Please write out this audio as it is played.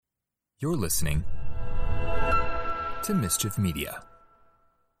You're listening to Mischief Media.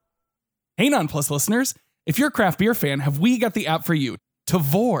 Hey, Non-Plus listeners, if you're a craft beer fan, have we got the app for you?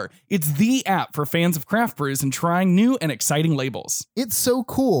 Tavour. It's the app for fans of craft brews and trying new and exciting labels. It's so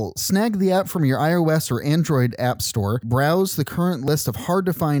cool. Snag the app from your iOS or Android app store, browse the current list of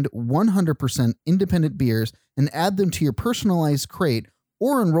hard-to-find 100% independent beers, and add them to your personalized crate,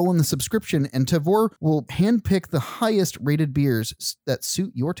 or enroll in the subscription, and Tavour will handpick the highest rated beers that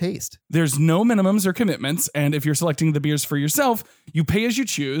suit your taste. There's no minimums or commitments, and if you're selecting the beers for yourself, you pay as you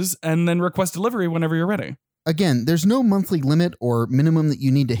choose and then request delivery whenever you're ready. Again, there's no monthly limit or minimum that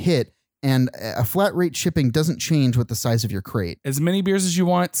you need to hit, and a flat rate shipping doesn't change with the size of your crate. As many beers as you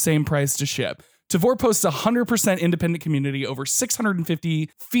want, same price to ship. Tavour posts a 100% independent community, over 650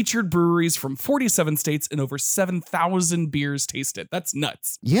 featured breweries from 47 states, and over 7,000 beers tasted. That's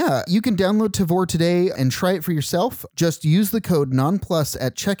nuts. Yeah, you can download Tavour today and try it for yourself. Just use the code NONPLUS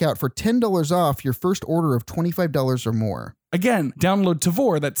at checkout for $10 off your first order of $25 or more. Again, download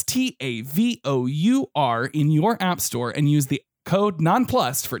Tavour, that's Tavour, in your app store and use the code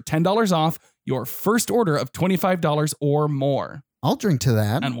NONPLUS for $10 off your first order of $25 or more. I'll drink to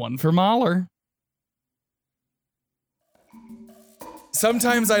that. And one for Mahler.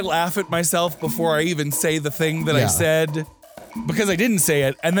 Sometimes I laugh at myself before I even say the thing that I said because I didn't say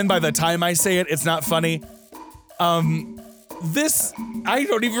it. And then by the time I say it, it's not funny. I don't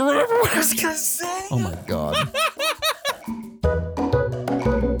even remember what I was going to say. Oh my God.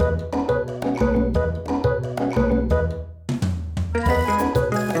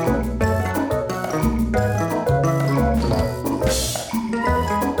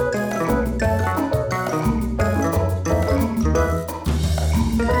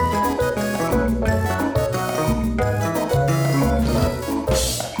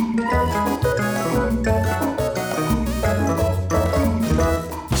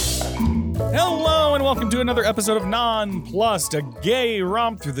 Welcome to another episode of Non-Plussed, a gay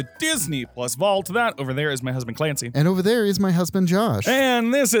romp through the Disney Plus vault. That over there is my husband Clancy. And over there is my husband Josh.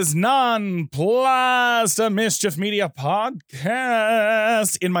 And this is Non-Plussed, a Mischief Media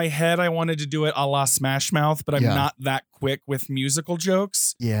podcast. In my head, I wanted to do it a la Smash Mouth, but I'm not that quick with musical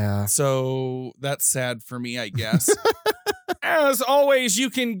jokes. Yeah. So that's sad for me, I guess. As always, you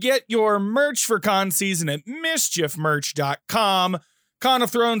can get your merch for con season at mischiefmerch.com. Con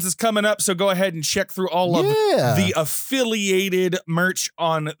of Thrones is coming up, so go ahead and check through all of the affiliated merch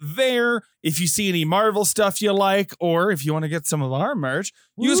on there. If you see any Marvel stuff you like, or if you want to get some of our merch,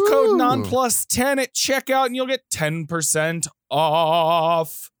 use code NONPLUS10 at checkout and you'll get 10%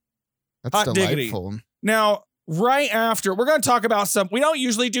 off. That's hot delightful. Diggity. Now, right after, we're going to talk about we don't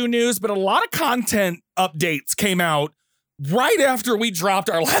usually do news, but a lot of content updates came out right after we dropped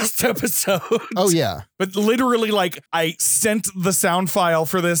our last episode. Oh, yeah. But literally, I sent the sound file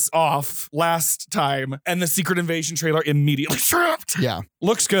for this off last time, and the Secret Invasion trailer immediately dropped. Yeah.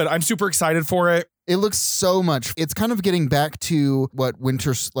 Looks good. I'm super excited for it. It looks so much. It's kind of getting back to what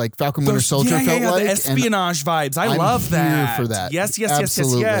Falcon Winter Soldier felt like. The espionage vibes. I love that. I'm here for that. Yes.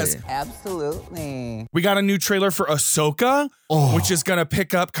 Absolutely. We got a new trailer for Ahsoka, which is going to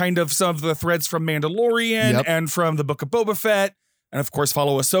pick up kind of some of the threads from Mandalorian and from the Book of Boba Fett. And of course,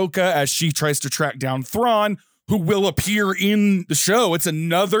 follow Ahsoka as she tries to track down Thrawn, who will appear in the show. It's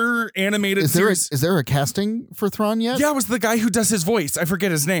another animated series. Is there a casting for Thrawn yet? Yeah, it was the guy who does his voice. I forget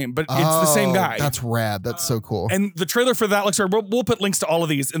his name, but it's the same guy. That's rad. That's so cool. And the trailer for that looks like, we'll put links to all of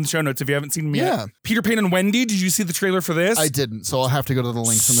these in the show notes if you haven't seen them yet. Yeah. Peter Pan and Wendy, did you see the trailer for this? I didn't, so I'll have to go to the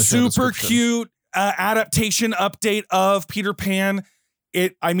links in the show description. Super cute adaptation update of Peter Pan.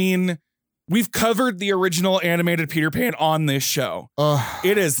 We've covered the original animated Peter Pan on this show.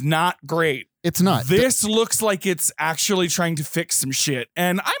 It is not great. It's not. This looks like it's actually trying to fix some shit,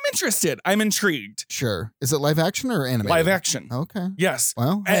 and I'm interested. I'm intrigued. Sure. Is it live action or animated? Live action. Okay. Yes.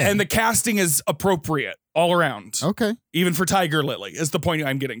 Well, and the casting is appropriate all around. Okay. Even for Tiger Lily is the point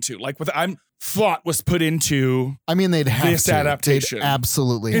I'm getting to. Thought was put into they'd have this adaptation. They'd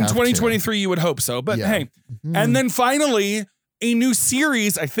absolutely in have 2023, you would hope so. But hey. Mm-hmm. And then finally, a new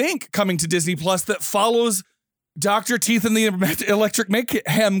series, I think, coming to Disney Plus that follows Dr. Teeth and the Electric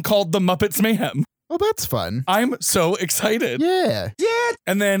Mayhem called The Muppets Mayhem. Oh, that's fun. I'm so excited. Yeah.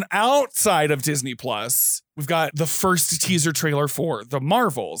 And then outside of Disney Plus, we've got the first teaser trailer for The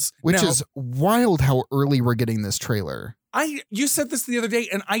Marvels. Which is wild how early we're getting this trailer. You said this the other day,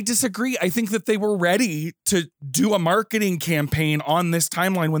 and I disagree. I think that they were ready to do a marketing campaign on this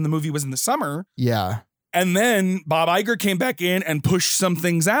timeline when the movie was in the summer. Yeah. And then Bob Iger came back in and pushed some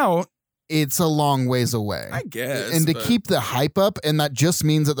things out. It's a long ways away. I guess. And to keep the hype up, and that just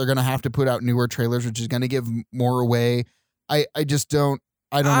means that they're going to have to put out newer trailers, which is going to give more away. I just don't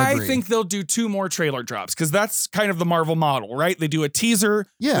I don't agree. I think they'll do 2 more trailer drops because that's kind of the Marvel model, right? They do a teaser,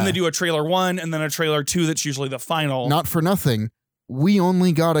 then they do a trailer 1, and then a trailer 2 that's usually the final. Not for nothing. We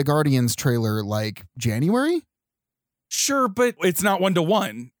only got a Guardians trailer like January? Sure, but it's not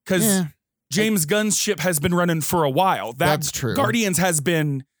 1-to-1 because James Gunn's ship has been running for a while. That's true. Guardians has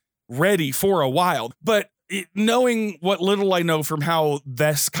been ready for a while. But knowing what little I know from how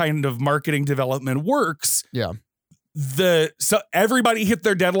this kind of marketing development works, so everybody hit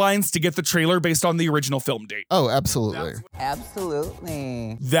their deadlines to get the trailer based on the original film date. Oh, absolutely.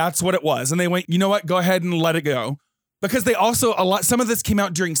 Absolutely. That's what it was. And they went, you know what? Go ahead and let it go. Because they also, some of this came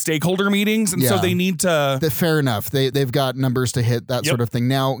out during stakeholder meetings, and so they need to... Fair enough. They've got numbers to hit, that sort of thing.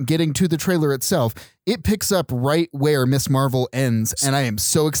 Now, getting to the trailer itself, it picks up right where Miss Marvel ends, and I am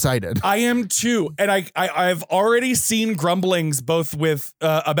so excited. I am too. And I've already seen grumblings both with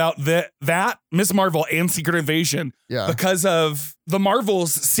about that Miss Marvel and Secret Invasion because of the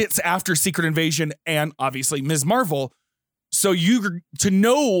Marvels sits after Secret Invasion and obviously Ms. Marvel. So to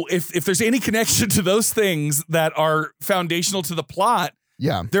know if there's any connection to those things that are foundational to the plot,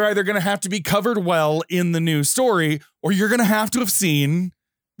 they're either going to have to be covered well in the new story, or you're going to have to have seen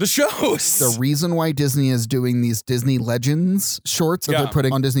the shows. The reason why Disney is doing these Disney Legends shorts that they're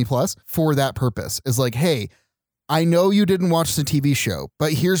putting on Disney Plus for that purpose is like, hey, I know you didn't watch the TV show,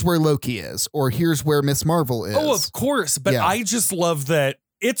 but here's where Loki is, or here's where Miss Marvel is. Oh, of course. But I just love that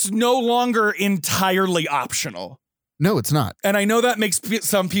it's no longer entirely optional. No, it's not. And I know that makes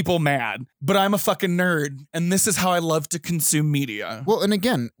some people mad, but I'm a fucking nerd, and this is how I love to consume media. Well, and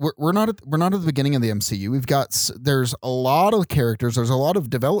again, we're not at the beginning of the MCU. There's a lot of characters, there's a lot of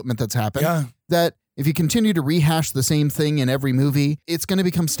development that's happened that if you continue to rehash the same thing in every movie, it's going to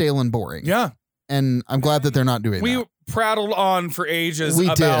become stale and boring. Yeah. And I'm glad that they're not doing that. We prattled on for ages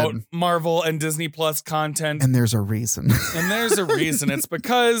about Marvel and Disney Plus content. And there's a reason. It's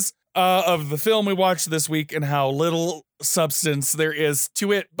because of the film we watched this week and how little substance there is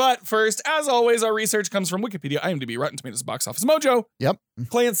to it. But first, as always, our research comes from Wikipedia, IMDb, Rotten Tomatoes, Box Office Mojo. Yep.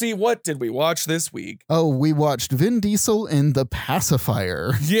 Clancy, what did we watch this week? Oh, we watched Vin Diesel in The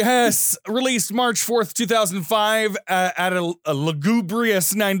Pacifier. Yes. Released March 4th, 2005 at a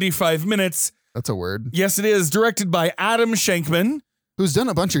lugubrious 95 minutes. That's a word. Yes, it is. Directed by Adam Shankman. Who's done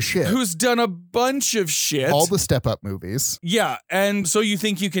a bunch of shit. All the Step Up movies. Yeah. And So You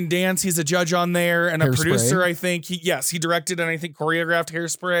Think You Can Dance. He's a judge on there and a producer, I think. He directed and I think choreographed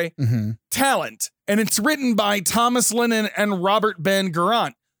Hairspray. Mm-hmm. Talent. And it's written by Thomas Lennon and Robert Ben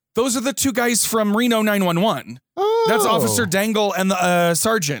Garant. Those are the 2 guys from Reno 911. Oh. That's Officer Dangle and the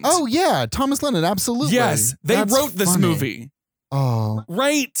sergeant. Oh, yeah. Thomas Lennon. Absolutely. Yes. They wrote this movie. Oh.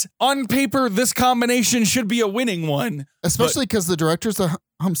 Right. On paper, this combination should be a winning one. Especially because the director's a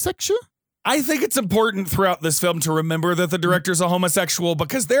homosexual? I think it's important throughout this film to remember that the director's a homosexual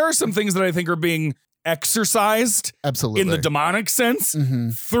because there are some things that I think are being exercised in the demonic sense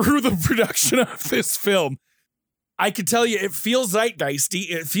through the production of this film. I can tell you it feels zeitgeisty.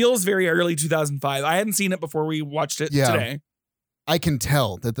 It feels very early 2005. I hadn't seen it before we watched it today. I can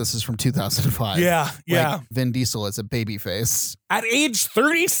tell that this is from 2005. Yeah. Like Vin Diesel is a baby face. At age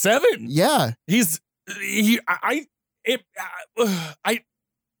 37. Yeah.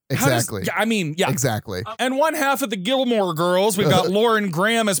 Exactly. Exactly. And one half of the Gilmore Girls, we've got Lauren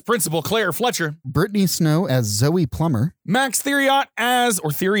Graham as Principal Claire Fletcher. Brittany Snow as Zoe Plummer. Max Theriot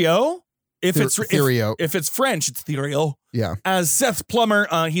or Therio. Therio. If it's French, it's Therio. Yeah. As Seth Plummer,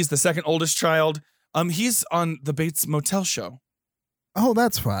 he's the second oldest child. He's on the Bates Motel show. Oh,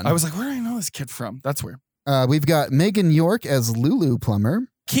 that's fun. I was like, where do I know this kid from? That's weird. We've got Megan York as Lulu Plummer.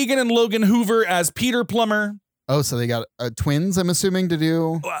 Keegan and Logan Hoover as Peter Plummer. Oh, so they got twins, I'm assuming, to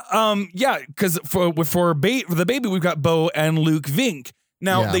do? Yeah, because for the baby, we've got Bo and Luke Vink.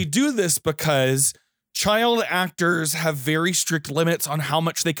 Now, they do this because child actors have very strict limits on how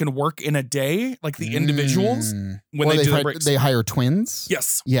much they can work in a day, like the individuals, when they do the breaks. They hire twins?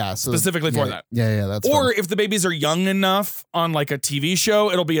 Yes. Yeah. So specifically for that. Yeah, that's Or fun. if the babies are young enough on like a TV show,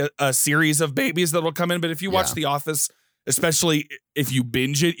 it'll be a series of babies that will come in. But if you watch The Office, especially if you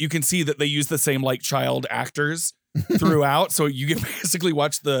binge it, you can see that they use the same like child actors throughout. So you can basically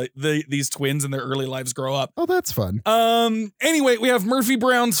watch these twins in their early lives grow up. Oh, that's fun. Anyway, we have Murphy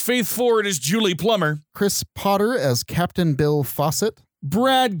Brown's Faith Ford as Julie Plummer. Chris Potter as Captain Bill Fawcett.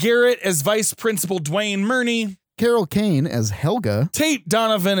 Brad Garrett as Vice Principal Dwayne Murney. Carol Kane as Helga. Tate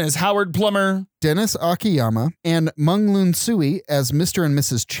Donovan as Howard Plummer. Dennis Akiyama and Mung Loon Sui as Mr. and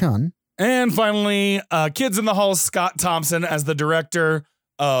Mrs. Chun. And finally, Kids in the Hall, Scott Thompson as the director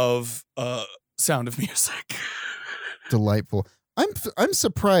of Sound of Music. Delightful. I'm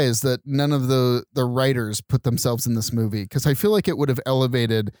surprised that none of the writers put themselves in this movie, because I feel like it would have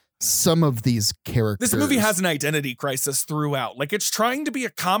elevated some of these characters. This movie has an identity crisis throughout. Like, it's trying to be a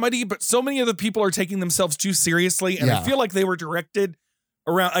comedy, but so many of the people are taking themselves too seriously, and I feel like they were directed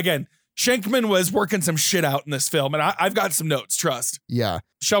around, again, Shankman was working some shit out in this film, and I've got some notes, trust. Yeah.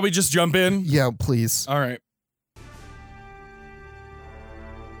 Shall we just jump in? Yeah, please. All right.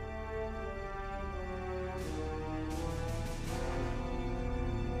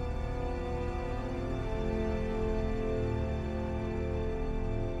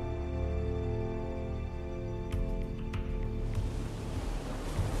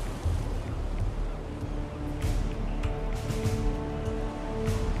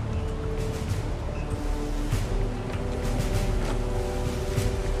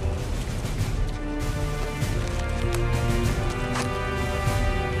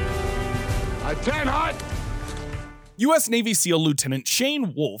 U.S. Navy SEAL Lieutenant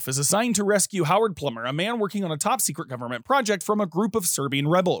Shane Wolf is assigned to rescue Howard Plummer, a man working on a top-secret government project, from a group of Serbian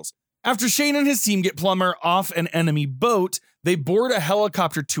rebels. After Shane and his team get Plummer off an enemy boat, they board a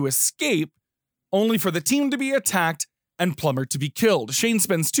helicopter to escape, only for the team to be attacked and Plummer to be killed. Shane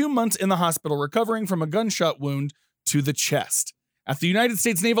spends 2 months in the hospital recovering from a gunshot wound to the chest. At the United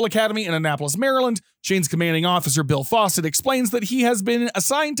States Naval Academy in Annapolis, Maryland, Shane's commanding officer, Bill Fawcett, explains that he has been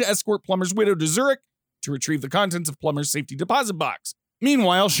assigned to escort Plummer's widow to Zurich to retrieve the contents of Plummer's safety deposit box.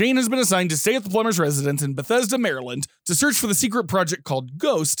 Meanwhile, Shane has been assigned to stay at the Plummer's residence in Bethesda, Maryland, to search for the secret project called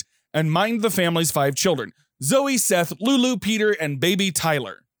Ghost and mind the family's 5 children: Zoe, Seth, Lulu, Peter, and baby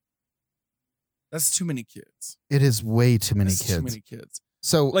Tyler. That's too many kids. It is way too many kids. Too many kids.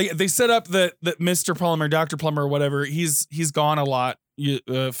 So, like, they set up that Mr. Plummer, Dr. Plummer, or whatever, he's gone a lot.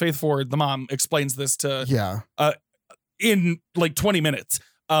 Faith Ford, the mom, explains this to in like 20 minutes.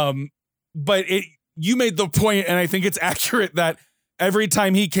 But you made the point, and I think it's accurate, that every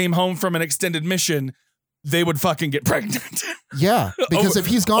time he came home from an extended mission, they would fucking get pregnant. Yeah, because if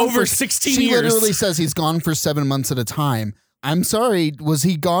he's gone over for 16 she years. literally says he's gone for 7 months at a time. I'm sorry, was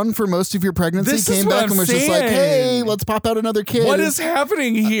he gone for most of your pregnancy? This is Came what back I'm and was just like, saying. hey, let's pop out another kid. What is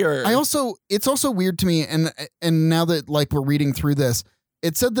happening here? It's also weird to me, and now that like we're reading through this,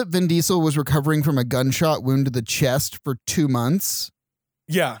 it said that Vin Diesel was recovering from a gunshot wound to the chest for 2 months.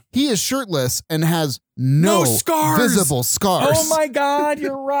 Yeah. He is shirtless and has no scars. Visible scars. Oh my God,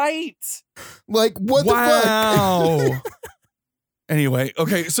 you're right. Like, what the fuck? Anyway,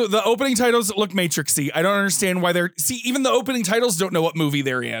 okay, so the opening titles look Matrixy. I don't understand why even the opening titles don't know what movie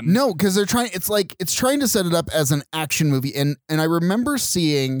they're in. No, because it's trying to set it up as an action movie. And I remember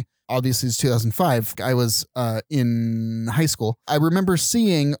seeing, obviously it's 2005, I was in high school. I remember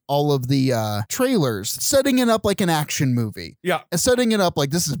seeing all of the trailers, setting it up like an action movie. Yeah. And setting it up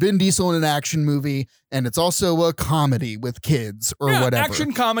like this is Vin Diesel in an action movie, and it's also a comedy with kids or whatever.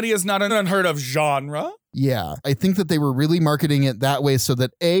 Action comedy is not an unheard of genre. Yeah, I think that they were really marketing it that way so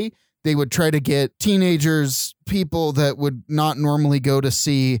that they would try to get teenagers, people that would not normally go to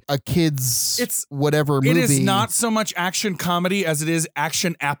see a kid's whatever movie. It is not so much action comedy as it is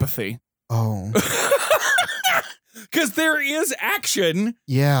action apathy. Oh. Because there is action.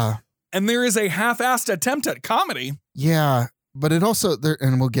 Yeah. And there is a half-assed attempt at comedy. Yeah, but it also,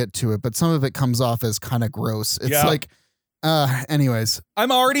 and we'll get to it, but some of it comes off as kind of gross. It's like, anyways.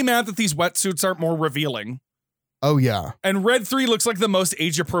 I'm already mad that these wetsuits aren't more revealing. Oh, yeah. And Red 3 looks like the most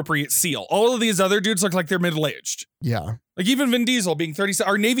age-appropriate SEAL. All of these other dudes look like they're middle-aged. Yeah. Like even Vin Diesel being 30.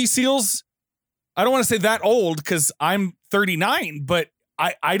 Our Navy SEALs, I don't want to say that old because I'm 39, but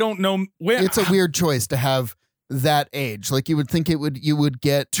I don't know when. It's a weird choice to have that age. Like you would think you would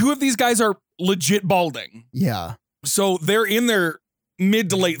get. 2 of these guys are legit balding. Yeah. So they're in their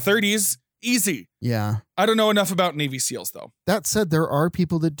mid to late 30s. Easy. Yeah. I don't know enough about Navy SEAls though. That said, there are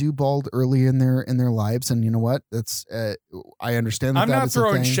people that do bald early in their lives, and you know what? That's I understand that. I'm not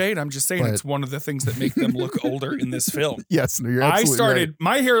throwing shade. I'm just saying it's one of the things that make them look older in this film. Yes, no, you're absolutely right.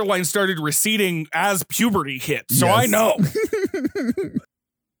 My hairline started receding as puberty hit, so I know.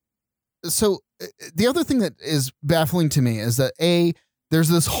 So the other thing that is baffling to me is that there's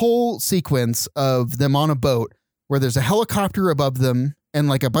this whole sequence of them on a boat where there's a helicopter above them and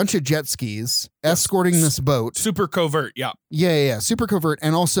like a bunch of jet skis escorting this boat. Super covert, yeah. Yeah. Super covert.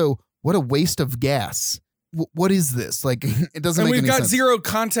 And also, what a waste of gas. What is this? Like, it doesn't make any sense. And we've got zero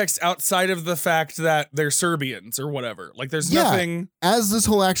context outside of the fact that they're Serbians or whatever. Like, there's nothing. As this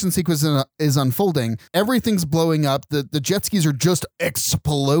whole action sequence is unfolding, everything's blowing up. The jet skis are just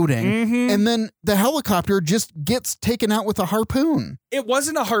exploding. Mm-hmm. And then the helicopter just gets taken out with a harpoon. It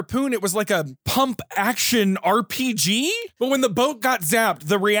wasn't a harpoon. It was like a pump action RPG. But when the boat got zapped,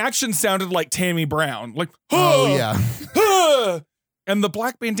 the reaction sounded like Tammy Brown. Like, oh yeah. And the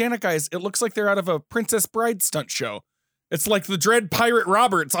black bandana guys, it looks like they're out of a Princess Bride stunt show. It's like the Dread Pirate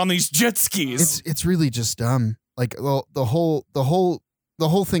Roberts on these jet skis. It's really just dumb. Like the whole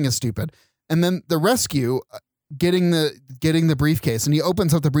thing is stupid. And then the rescue getting the briefcase, and he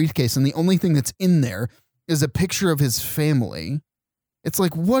opens up the briefcase, and the only thing that's in there is a picture of his family. It's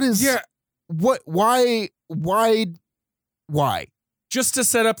like, what is why Just to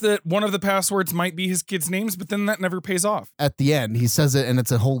set up that one of the passwords might be his kids' names, but then that never pays off. At the end, he says it, and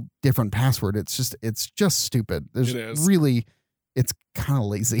it's a whole different password. It's just stupid. It is. Really, it's kind of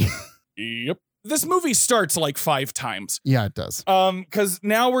lazy. Yep. This movie starts like 5 times. Yeah, it does. Because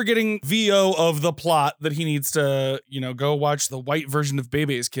now we're getting VO of the plot that he needs to, go watch the white version of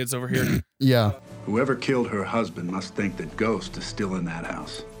Bebe's kids over here. Yeah. Whoever killed her husband must think that Ghost is still in that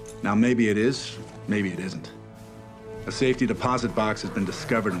house. Now, maybe it is, maybe it isn't. A safety deposit box has been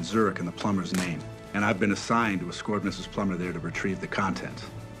discovered in Zurich in the plumber's name, and I've been assigned to escort Mrs. Plummer there to retrieve the contents.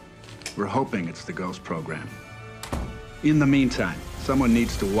 We're hoping it's the Ghost program. In the meantime, someone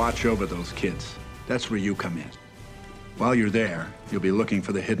needs to watch over those kids. That's where you come in. While you're there, you'll be looking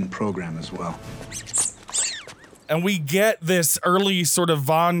for the hidden program as well. And we get this early sort of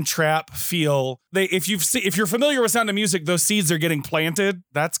Von Trapp feel. If you're familiar with Sound of Music, those seeds are getting planted.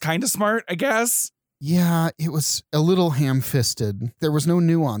 That's kind of smart, I guess. Yeah, it was a little ham-fisted. There was no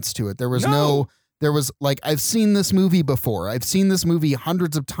nuance to it. There was like, I've seen this movie before. I've seen this movie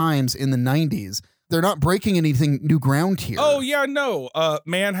hundreds of times in the 90s. They're not breaking anything new ground here. Oh, yeah, no.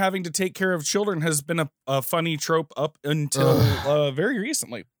 Man having to take care of children has been a funny trope up until very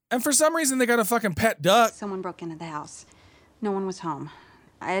recently. And for some reason, they got a fucking pet duck. Someone broke into the house. No one was home.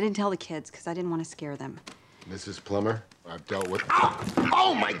 I didn't tell the kids because I didn't want to scare them. Mrs. Plummer, I've dealt with...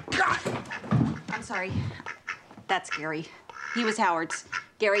 Oh, my God! I'm sorry. That's Gary. He was Howard's.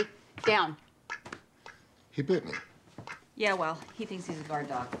 Gary, down. He bit me. Yeah, well, he thinks he's a guard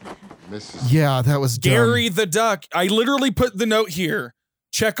dog. Mrs. Yeah, that was dumb. Gary the duck. I literally put the note here.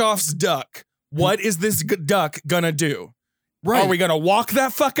 Chekhov's duck. What is this duck gonna do? Right. Are we gonna walk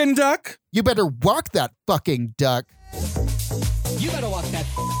that fucking duck? You better walk that fucking duck. You better walk that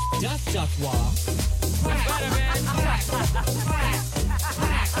duck walk.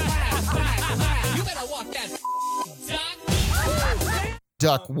 You better walk that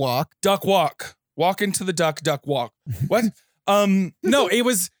Duck walk. Duck walk. Walk into the duck walk. What? No, it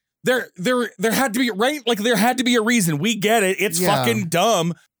was there had to be, right? Like there had to be a reason. We get it. It's fucking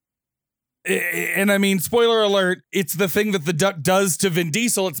dumb. And I mean, spoiler alert, it's the thing that the duck does to Vin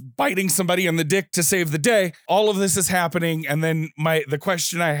Diesel. It's biting somebody on the dick to save the day. All of this is happening. And then the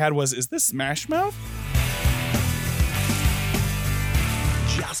question I had was, is this Smash Mouth?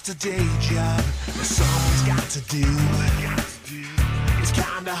 Just a day job that someone's got to do. It's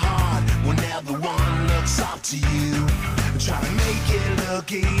kinda hard when everyone looks up to you. Try to make it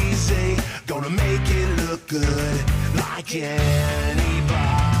look easy, gonna make it look good, like anybody.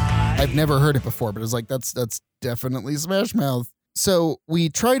 I've never heard it before, but it's like, that's definitely Smash Mouth. So we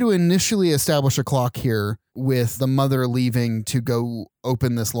try to initially establish a clock here with the mother leaving to go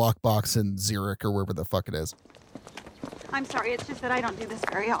open this lockbox in Zurich or wherever the fuck it is. I'm sorry, it's just that I don't do this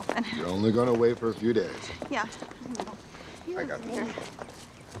very often. You're only gonna wait for a few days. Yeah. I got Here. this.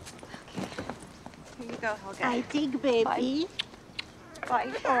 Okay. Here you go, Helga. I think, baby. Bye.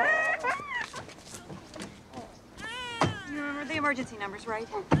 You remember the emergency numbers, right?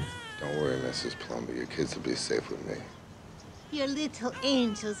 Don't worry, Mrs. Plumber. Your kids will be safe with me. Your little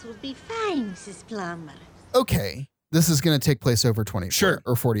angels will be fine, Mrs. Plumber. Okay, this is going to take place over 24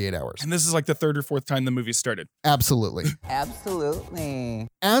 or 48 hours. And this is like the 3rd or 4th time the movie started. Absolutely. Absolutely.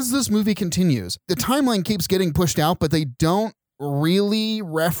 As this movie continues, the timeline keeps getting pushed out, but they don't really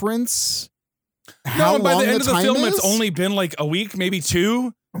reference how by long the end of the time film, is. it's only been like a week, maybe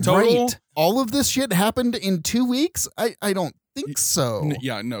 2 total. Right. All of this shit happened in 2 weeks? I don't think so.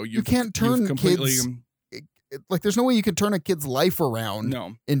 Yeah, no. You can't turn kids... Like, there's no way you can turn a kid's life around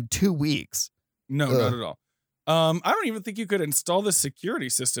in 2 weeks. No, not at all. I don't even think you could install the security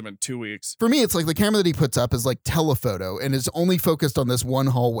system in 2 weeks. For me, it's like the camera that he puts up is like telephoto and is only focused on this one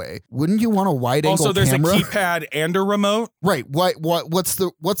hallway. Wouldn't you want a wide angle Also, there's camera? a keypad and a remote. Right. What's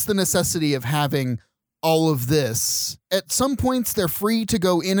the necessity of having all of this? At some points, they're free to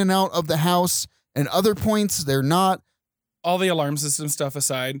go in and out of the house, and other points they're not. All the alarm system stuff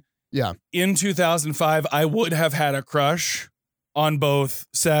aside. Yeah. In 2005, I would have had a crush on both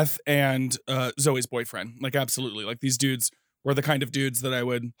Seth and Zoe's boyfriend. Like, absolutely. Like, these dudes were the kind of dudes that I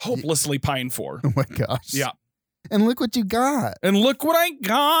would hopelessly pine for. Oh my gosh. Yeah. And look what you got. And look what I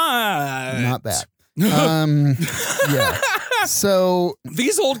got. Not that. Yeah. So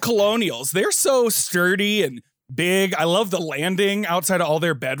these old colonials, they're so sturdy and big. I love the landing outside of all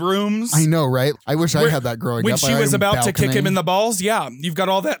their bedrooms. I know, right? I wish I had that growing when up. she was about to kick him in the balls. Yeah, you've got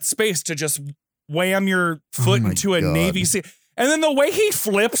all that space to just wham your foot into a Navy SEAL. And then the way he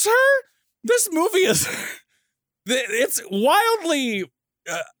flips her, this movie is, it's wildly,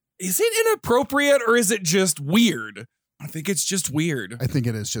 is it inappropriate or is it just weird? I think it's just weird. I think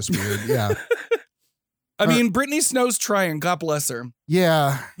it is just weird, yeah. I mean, Brittany Snow's trying, God bless her.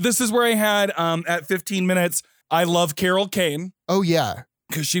 Yeah. This is where I had, at 15 minutes, I love Carol Kane. Oh, yeah.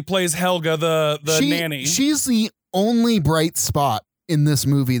 Because she plays Helga, the nanny. She's the only bright spot in this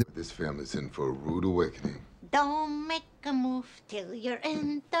movie. This family's in for a rude awakening. Don't make a move till you're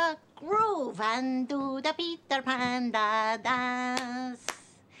in the groove and do the Peter Panda dance.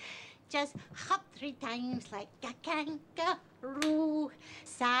 Just hop 3 times like a kangaroo.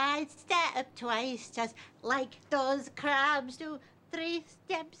 Side step twice, just like those crabs do. 3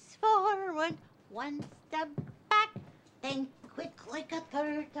 steps forward, 1 step back. Then quick like a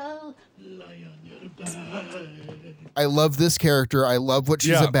turtle, lie on your back. I love this character. I love what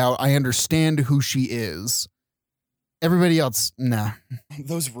she's about. I understand who she is. Everybody else, nah.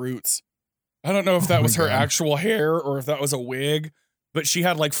 Those roots. I don't know if that was her actual hair or if that was a wig, but she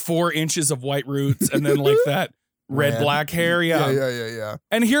had like 4 inches of white roots and then like that red-black hair. Yeah.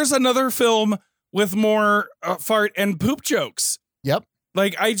 And here's another film with more fart and poop jokes. Yep.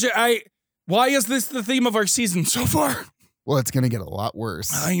 Like, why is this the theme of our season so far? Well, it's going to get a lot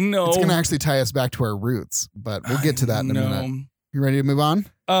worse. I know. It's going to actually tie us back to our roots, but we'll get to that in a minute. You ready to move on?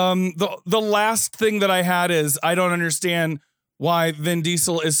 The last thing that I had is I don't understand why Vin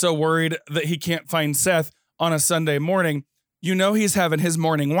Diesel is so worried that he can't find Seth on a Sunday morning. You know he's having his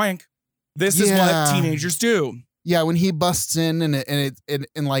morning wank. This is what teenagers do. Yeah, when he busts in and it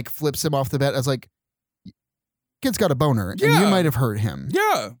like flips him off the bed, I was like, kid's got a boner, and you might have hurt him.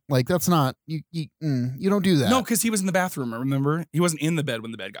 Yeah. Like, that's not, you don't do that. No, because he was in the bathroom, remember? He wasn't in the bed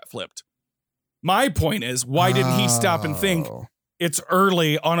when the bed got flipped. My point is, why didn't he stop and think, it's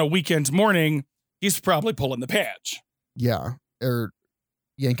early on a weekend morning, he's probably pulling the patch. Yeah. Or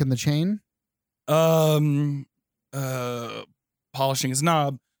yanking the chain? Polishing his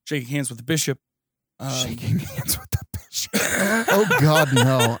knob, shaking hands with the bishop. Shaking hands with the bishop. Oh, God,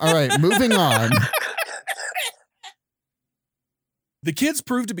 no. All right, moving on. The kids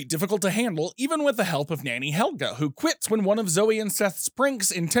prove to be difficult to handle, even with the help of Nanny Helga, who quits when one of Zoe and Seth's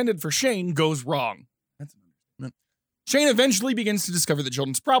pranks intended for Shane goes wrong. That's an understatement. Shane eventually begins to discover the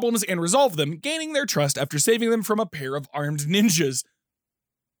children's problems and resolve them, gaining their trust after saving them from a pair of armed ninjas.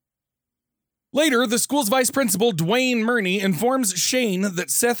 Later, the school's vice principal, Dwayne Murney, informs Shane that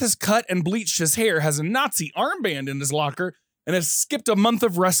Seth has cut and bleached his hair, has a Nazi armband in his locker, and has skipped a month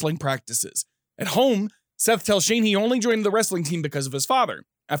of wrestling practices. At home, Seth tells Shane he only joined the wrestling team because of his father.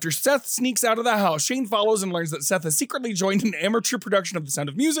 After Seth sneaks out of the house, Shane follows and learns that Seth has secretly joined an amateur production of The Sound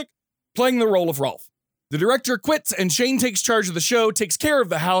of Music, playing the role of Rolf. The director quits, and Shane takes charge of the show, takes care of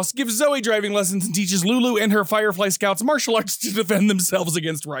the house, gives Zoe driving lessons, and teaches Lulu and her Firefly Scouts martial arts to defend themselves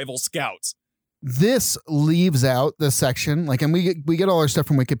against rival scouts. This leaves out the section, like, and we get all our stuff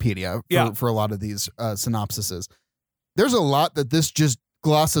from Wikipedia for a lot of these synopsises. There's a lot that this just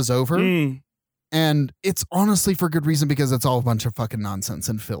glosses over. And it's honestly for good reason, because it's all a bunch of fucking nonsense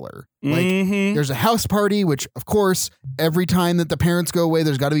and filler. Like, there's a house party, which, of course, every time that the parents go away,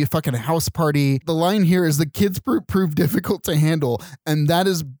 there's got to be a fucking house party. The line here is the kids prove difficult to handle. And that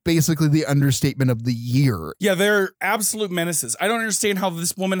is basically the understatement of the year. Yeah, they're absolute menaces. I don't understand how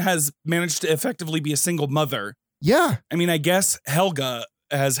this woman has managed to effectively be a single mother. Yeah. I mean, I guess Helga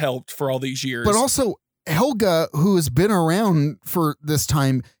has helped for all these years. But also, Helga, who has been around for this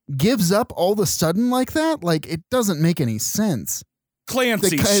time, gives up all of a sudden like that? Like, it doesn't make any sense.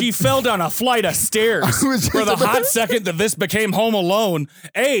 Clancy, she fell down a flight of stairs for the hot second that this became Home Alone.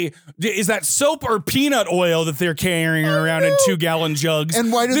 Hey, is that soap or peanut oil that they're carrying around in 2-gallon jugs?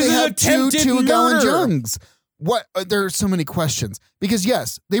 And why do this they have two gallon murder. jugs? What? There are so many questions. Because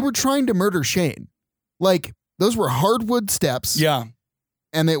yes, they were trying to murder Shane. Like, those were hardwood steps. Yeah.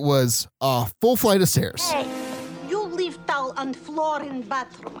 And it was a full flight of stairs. Hey, you leave towel on floor in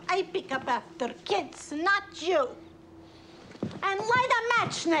bathroom. I pick up after kids, not you. And light a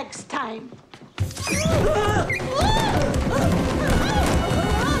match next time.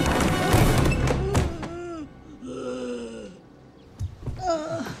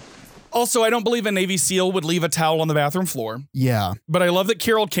 Also, I don't believe a Navy SEAL would leave a towel on the bathroom floor. Yeah. But I love that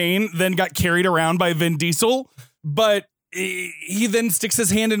Carol Kane then got carried around by Vin Diesel, but he then sticks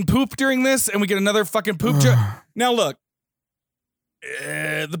his hand in poop during this, and we get another fucking poop joke. Now, look,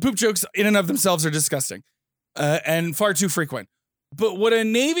 the poop jokes in and of themselves are disgusting and far too frequent. But would a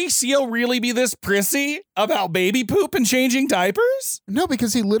Navy SEAL really be this prissy about baby poop and changing diapers? No,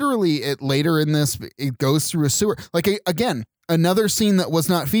 because he literally, later in this, it goes through a sewer. Like, again, another scene that was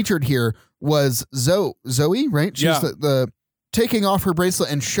not featured here was Zoe, right? She's the taking off her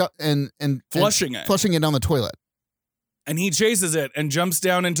bracelet and flushing it down the toilet. And he chases it and jumps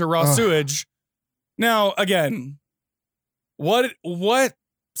down into raw sewage. Now, again, what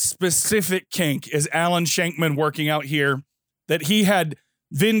specific kink is Alan Shankman working out here that he had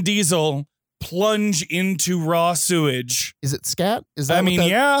Vin Diesel plunge into raw sewage? Is it scat? Is that?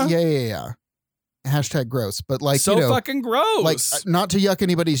 Yeah. Hashtag gross, but like so fucking gross. Like not to yuck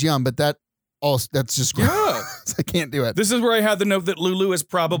anybody's yum, but that's just gross. Yeah. I can't do it. This is where I had the note that Lulu is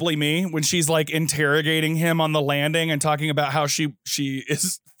probably me when she's like interrogating him on the landing and talking about how she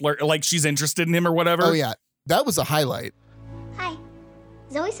is like she's interested in him or whatever. Oh yeah, that was a highlight. Hi,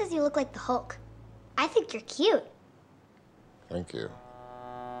 Zoe says you look like the Hulk. I think you're cute. Thank you.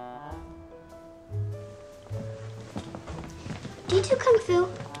 Do you do kung fu?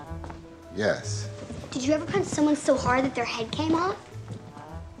 Yes. Did you ever punch someone so hard that their head came off?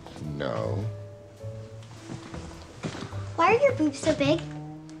 No. Why are your boobs so big?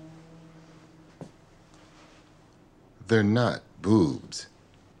 They're not boobs.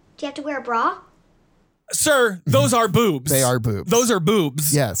 Do you have to wear a bra? Sir, those are boobs. They are boobs. Those are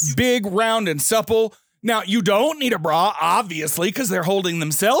boobs. Yes. Big, round, and supple. Now, you don't need a bra, obviously, because they're holding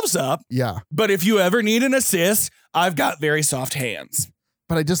themselves up. Yeah. But if you ever need an assist, I've got very soft hands.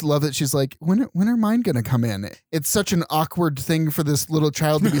 But I just love that she's like, when are mine going to come in? It's such an awkward thing for this little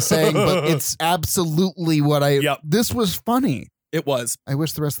child to be saying, but it's absolutely what this was funny. It was. I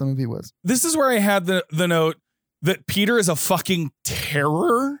wish the rest of the movie was. This is where I had the note that Peter is a fucking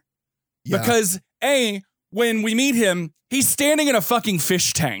terror. Yeah. Because, when we meet him, he's standing in a fucking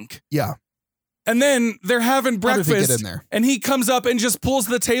fish tank. Yeah. And then they're having breakfast. How did he get in there? And he comes up and just pulls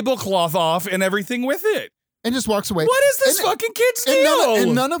the tablecloth off and everything with it. And just walks away. What is this fucking kid's deal?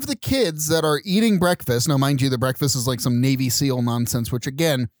 And none of the kids that are eating breakfast, now mind you, the breakfast is like some Navy SEAL nonsense, which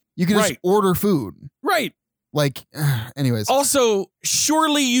again, you can just order food. Right. Like, anyways. Also,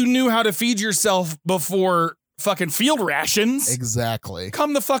 surely you knew how to feed yourself before fucking field rations. Exactly.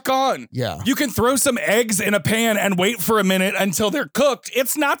 Come the fuck on. Yeah. You can throw some eggs in a pan and wait for a minute until they're cooked.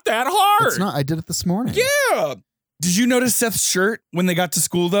 It's not that hard. It's not. I did it this morning. Yeah. Did you notice Seth's shirt when they got to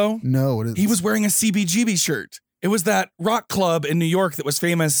school, though? No. He was wearing a CBGB shirt. It was that rock club in New York that was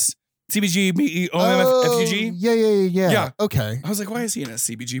famous. CBGB, OMFUG? Yeah. Okay. I was like, why is he in a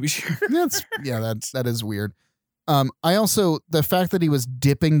CBGB shirt? That is weird. I also, the fact that he was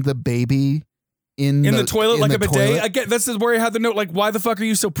dipping the baby in the toilet like a bidet. Again, this is where I had the note, like, why the fuck are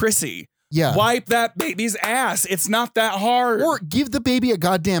you so prissy? Yeah. Wipe that baby's ass. It's not that hard. Or give the baby a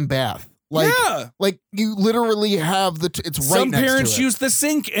goddamn bath. Like you literally have it's right Some next parents to it. use the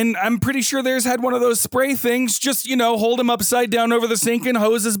sink, and I'm pretty sure theirs had one of those spray things. Just, hold him upside down over the sink and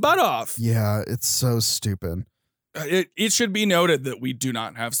hose his butt off. Yeah, it's so stupid. It should be noted that we do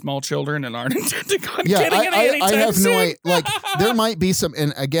not have small children and aren't intending on getting any I have soon. no idea. Like there might be some,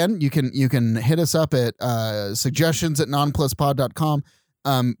 and again, you can hit us up at suggestions@nonpluspod.com.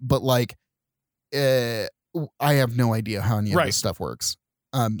 But like, I have no idea how any of this stuff works.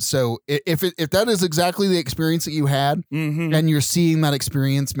 So if that is exactly the experience that you had, and you're seeing that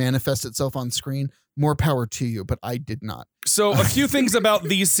experience manifest itself on screen, more power to you. But I did not. So a few things about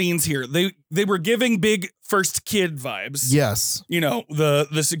these scenes here. They were giving big first kid vibes. Yes.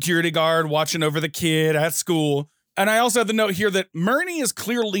 The security guard watching over the kid at school. And I also have the note here that Murney is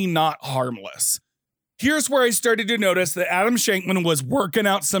clearly not harmless. Here's where I started to notice that Adam Shankman was working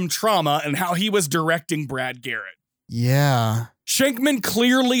out some trauma and how he was directing Brad Garrett. Yeah. Shankman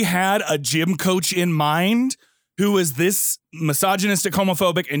clearly had a gym coach in mind who was this misogynistic,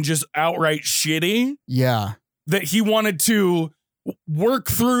 homophobic, and just outright shitty. Yeah. That he wanted to work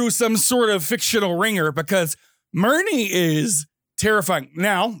through some sort of fictional ringer because Murney is terrifying.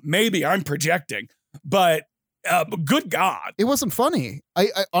 Now, maybe I'm projecting, but good God. It wasn't funny. I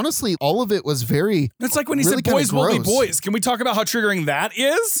honestly, all of it was very... It's like when he said boys will be boys. Can we talk about how triggering that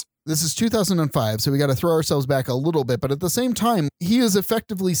is? This is 2005, so we got to throw ourselves back a little bit. But at the same time, he is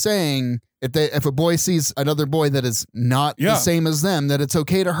effectively saying if a boy sees another boy that is not the same as them, that it's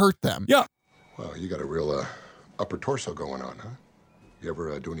okay to hurt them. Yeah. Well, you got a real upper torso going on, huh? You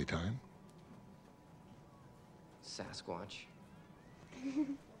ever do any time? Sasquatch.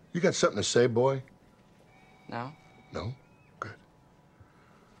 You got something to say, boy? No. No? Good.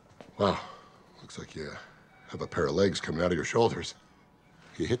 Wow. Looks like you have a pair of legs coming out of your shoulders.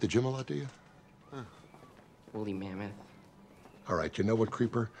 You hit the gym a lot, do you? Woolly mammoth. All right, you know what,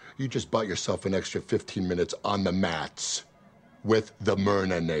 Creeper? You just bought yourself an extra 15 minutes on the mats. with the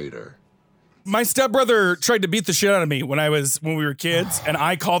Murninator. My stepbrother tried to beat the shit out of me when we were kids, and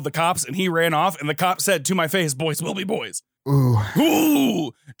I called the cops, and he ran off, and the cop said to my face, "Boys will be boys."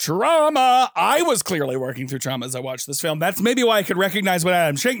 Ooh, trauma. I was clearly working through trauma as I watched this film. That's maybe why I could recognize what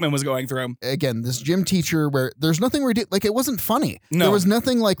Adam Shankman was going through. Again, this gym teacher where there's nothing like it wasn't funny. No. There was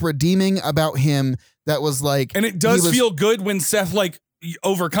nothing like redeeming about him that was like, and it does feel good when Seth like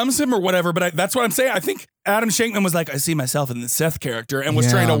overcomes him or whatever. But that's what I'm saying. I think Adam Shankman was like, I see myself in the Seth character and was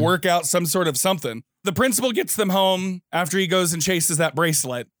trying to work out some sort of something. The principal gets them home after he goes and chases that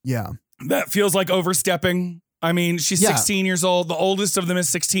bracelet. Yeah. That feels like overstepping. I mean, she's 16 years old. The oldest of them is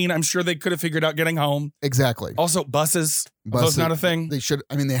 16. I'm sure they could have figured out getting home. Exactly. Also, buses. Those not a thing. They should.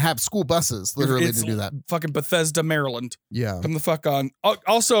 I mean, they have school buses literally to do that. Fucking Bethesda, Maryland. Yeah. Come the fuck on.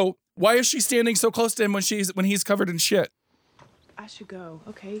 Also, why is she standing so close to him when he's covered in shit? I should go.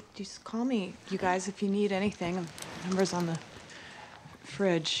 Okay, just call me, you guys, if you need anything. Number's on the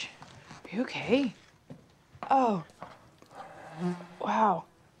fridge. Are you okay? Oh. Wow.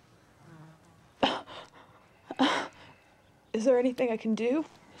 Is there anything I can do?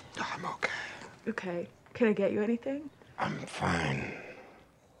 I'm okay. Okay. Can I get you anything? I'm fine.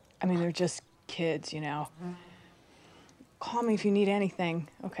 I mean, they're just kids, you know. Call me if you need anything,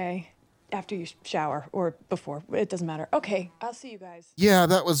 okay? After you shower or before. It doesn't matter. Okay, I'll see you guys. Yeah,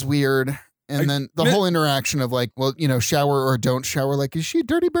 that was weird. And then the whole interaction of like, well, you know, shower or don't shower. Like, is she a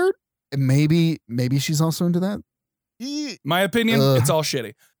dirty bird? And maybe she's also into that. My opinion, it's all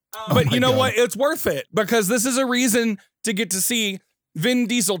shitty. But you know what? It's worth it because this is a reason to get to see Vin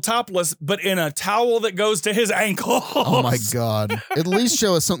Diesel topless, but in a towel that goes to his ankles. Oh my God. At least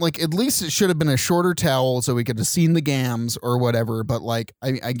show us something. Like, at least it should have been a shorter towel so we could have seen the gams or whatever. But like,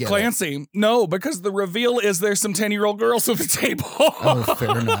 I get Clancy, no, because the reveal is there's some 10-year-old girls at the table. Oh,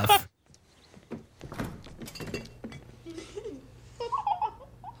 fair enough.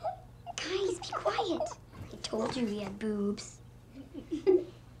 Guys, be quiet. I told you we had boobs.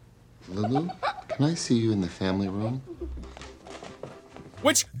 Lulu, can I see you in the family room?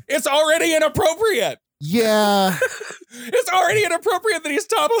 Which, it's already inappropriate. Yeah. It's already inappropriate that he's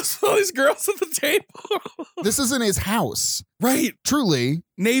topless with all these girls at the table. This isn't his house. Right. Truly.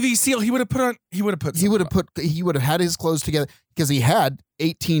 Navy SEAL, he would have had his clothes together because he had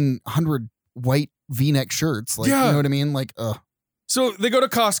 1,800 white V-neck shirts. Like, you know what I mean? Like, So they go to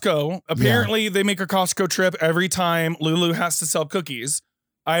Costco. Apparently, they make a Costco trip every time Lulu has to sell cookies.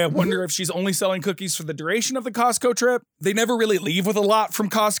 I wonder if she's only selling cookies for the duration of the Costco trip. They never really leave with a lot from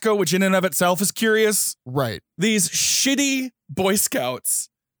Costco, which in and of itself is curious. Right. These shitty Boy Scouts.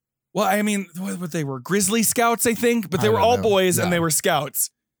 Well, I mean, they were Grizzly Scouts, I think, but they were all boys and they were Scouts.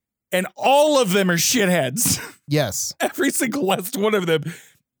 And all of them are shitheads. Yes. Every single last one of them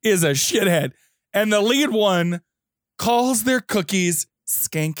is a shithead. And the lead one calls their cookies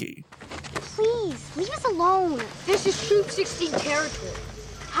skanky. Please, leave us alone. This is Troop 16 territory.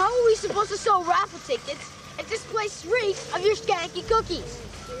 How are we supposed to sell raffle tickets if this place reeks of your skanky cookies?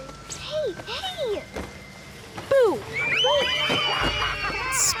 Hey! Boo!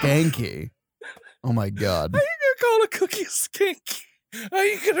 Skanky. Oh my God. How are you gonna call a cookie skanky? How are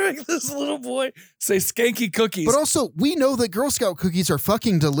you gonna make this little boy say skanky cookies? But also, we know that Girl Scout cookies are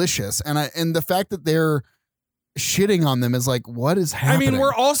fucking delicious. And the fact that they're shitting on them is like, what is happening? I mean,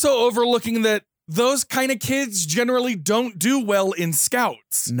 we're also overlooking that those kind of kids generally don't do well in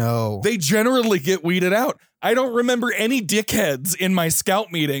Scouts. No. They generally get weeded out. I don't remember any dickheads in my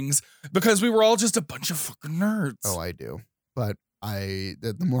Scout meetings because we were all just a bunch of fucking nerds. Oh, I do. But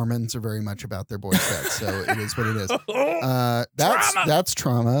the Mormons are very much about their Boy Scouts, so it is what it is. That's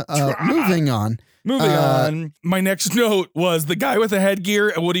trauma. Moving on. Moving on. My next note was the guy with the headgear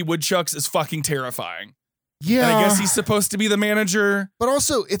at Woody Woodchucks is fucking terrifying. Yeah, and I guess he's supposed to be the manager, but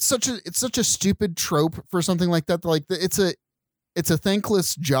also it's such a stupid trope for something like that. Like it's a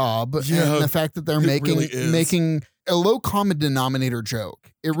thankless job, and the fact that they're making a low common denominator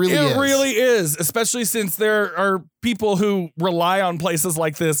joke. It really is, especially since there are people who rely on places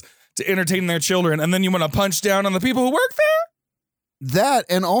like this to entertain their children, and then you want to punch down on the people who work there. That,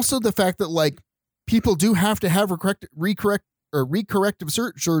 and also the fact that like people do have to have recorrective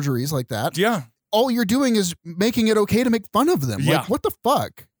surgeries like that. Yeah. All you're doing is making it okay to make fun of them. Yeah. Like, what the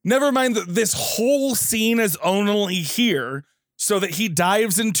fuck? Never mind that this whole scene is only here so that he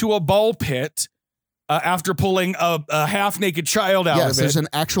dives into a ball pit after pulling a half-naked child out of it. Yes, there's an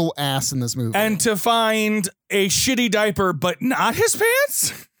actual ass in this movie. And to find a shitty diaper, but not his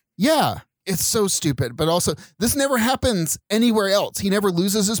pants? Yeah. It's so stupid. But also, this never happens anywhere else. He never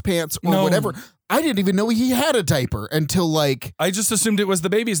loses his pants or whatever. I didn't even know he had a diaper until like... I just assumed it was the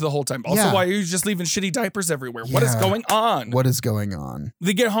babies the whole time. Also, why are you just leaving shitty diapers everywhere? What is going on? What is going on?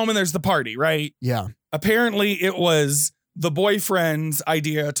 They get home and there's the party, right? Yeah. Apparently it was the boyfriend's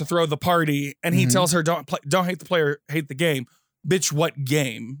idea to throw the party, and he tells her, don't hate the player, hate the game. Bitch, what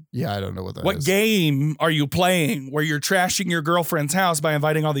game? Yeah, I don't know what that is. What game are you playing where you're trashing your girlfriend's house by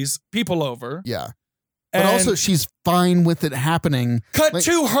inviting all these people over? Yeah. But also, she's fine with it happening. Cut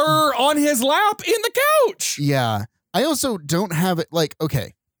to her on his lap in the couch. Yeah. I also don't have it like,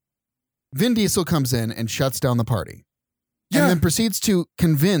 okay, Vin Diesel comes in and shuts down the party. And then proceeds to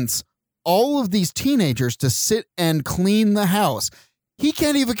convince all of these teenagers to sit and clean the house. He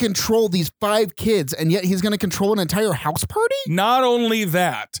can't even control these 5 kids, and yet he's going to control an entire house party? Not only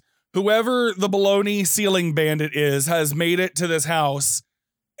that, whoever the baloney ceiling bandit is has made it to this house.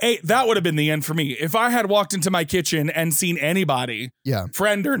 Hey, that would have been the end for me. If I had walked into my kitchen and seen anybody,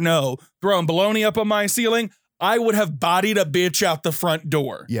 friend or no, throwing baloney up on my ceiling, I would have bodied a bitch out the front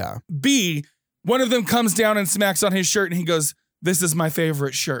door. Yeah. B, one of them comes down and smacks on his shirt and he goes, "This is my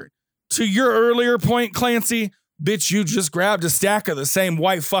favorite shirt." To your earlier point, Clancy, bitch, you just grabbed a stack of the same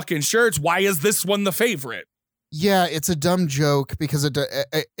white fucking shirts. Why is this one the favorite? Yeah, it's a dumb joke because it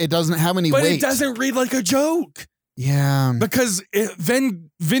doesn't have any weight. But it doesn't read like a joke. Yeah. Because Vin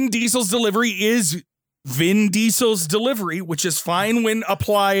Diesel's delivery is Vin Diesel's delivery, which is fine when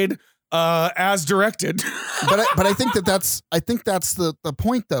applied as directed. but I think that's the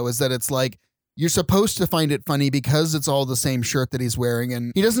point though, is that it's like you're supposed to find it funny because it's all the same shirt that he's wearing,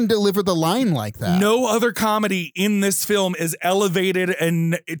 and he doesn't deliver the line like that. No other comedy in this film is elevated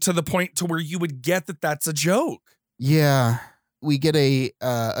and to the point to where you would get that that's a joke. Yeah. We get a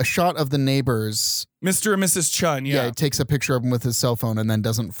shot of the neighbors. Mr. and Mrs. Chun, Yeah, he takes a picture of him with his cell phone and then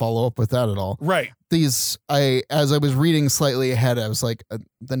doesn't follow up with that at all. Right. As I was reading slightly ahead, I was like,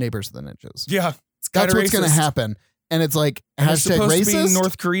 the neighbors are the ninjas. Yeah. That's what's going to happen. And it's like, hashtag supposed racist? to be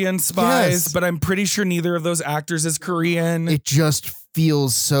North Korean spies, Yes. but I'm pretty sure neither of those actors is Korean. It just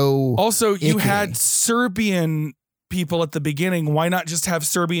feels so Also, you icky. had Serbian people at the beginning. Why not just have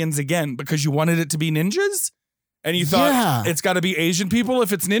Serbians again? Because you wanted it to be ninjas? And you thought it's got to be Asian people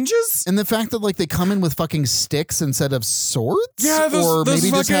if it's ninjas? And the fact that like they come in with fucking sticks instead of swords? Yeah, those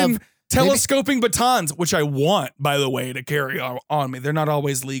maybe just fucking have telescoping batons, which I want, by the way, to carry on me. They're not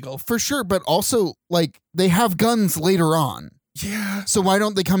always legal. For sure, but also like they have guns later on. Yeah. So why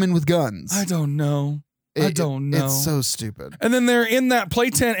don't they come in with guns? I don't know. I don't know. It's so stupid. And then they're in that play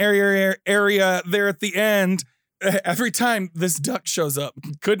tent area there at the end. Every time this duck shows up,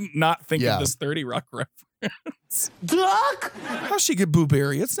 couldn't not think of this 30 Rock reference. Duck? How'd she get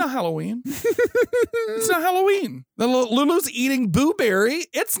booberry? It's not Halloween. It's not Halloween. Lulu's eating booberry.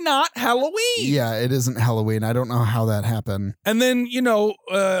 It's not Halloween. Yeah, it isn't Halloween. I don't know how that happened. And then,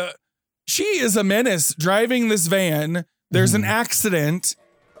 she is a menace driving this van. There's an accident.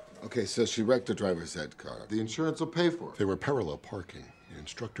 Okay, so she wrecked the driver's ed car. The insurance will pay for it. They were parallel parking. The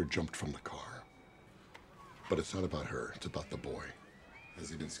instructor jumped from the car. But it's not about her. It's about the boy. Has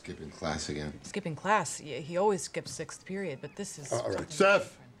he been skipping class again? Skipping class? Yeah, he always skips 6th period, but this is... All right,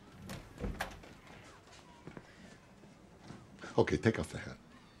 Seth! Okay, take off the hat.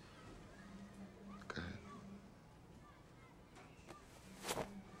 Go ahead.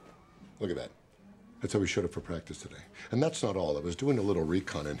 Look at that. That's how we showed up for practice today. And that's not all. I was doing a little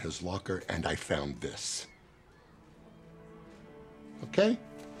recon in his locker, and I found this. Okay?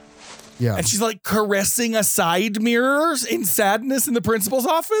 Yeah. And she's like caressing a side mirror in sadness in the principal's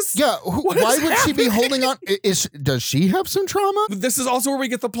office. Yeah. Why would she be holding on? Does she have some trauma? This is also where we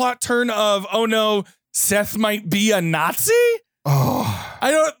get the plot turn of, oh no, Seth might be a Nazi. Oh, I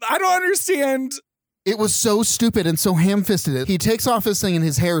don't understand. It was so stupid and so ham-fisted. He takes off his thing and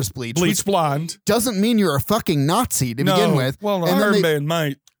his hair is bleached. Bleach blonde. Doesn't mean you're a fucking Nazi to begin with. Well, and armband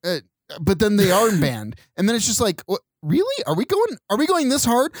might. But then the armband. And then it's just like, what? Really? Are we going this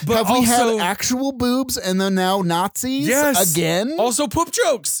hard? But Have we had also- actual boobs and then now Nazis again? Also poop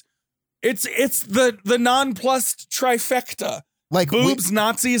jokes. It's the nonplussed trifecta. Like boobs,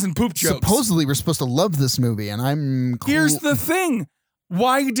 Nazis, and poop jokes. Supposedly we're supposed to love this movie, and I'm cool. Here's the thing.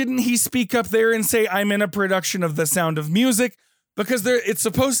 Why didn't he speak up there and say, I'm in a production of The Sound of Music? Because it's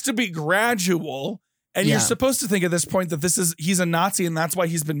supposed to be gradual, and you're supposed to think at this point that he's a Nazi and that's why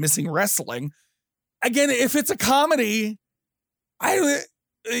he's been missing wrestling. Again, if it's a comedy,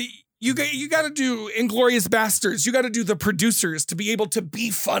 you got to do Inglourious Bastards. You got to do The Producers to be able to be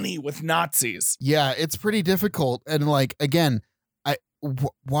funny with Nazis. Yeah, it's pretty difficult. And like, again,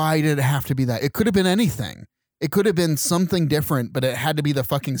 why did it have to be that? It could have been anything. It could have been something different, but it had to be the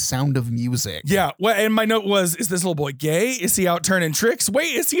fucking Sound of Music. Yeah. Well, and my note was, is this little boy gay? Is he out turning tricks?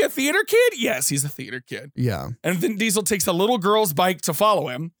 Wait, is he a theater kid? Yes, he's a theater kid. Yeah. And Vin Diesel takes a little girl's bike to follow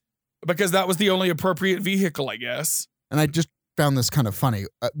him because that was the only appropriate vehicle, I guess. And I just found this kind of funny.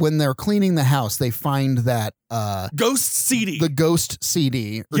 When they're cleaning the house, they find that Ghost CD. The Ghost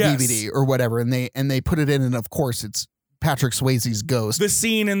CD or Yes. DVD or whatever, and they put it in, and of course it's Patrick Swayze's Ghost. The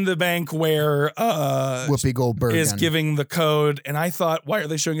scene in the bank where Whoopi Goldberg is giving the code, and I thought, why are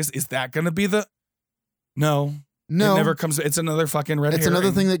they showing us? Is that going to be the? No, it never comes. It's another fucking red. It's herring.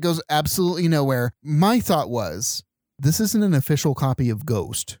 another thing that goes absolutely nowhere. My thought was, this isn't an official copy of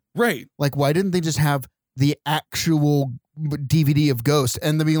Ghost, right? Like, why didn't they just have the actual DVD of Ghost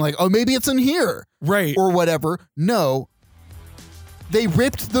and then being like, oh, maybe it's in here, right, or whatever? No, they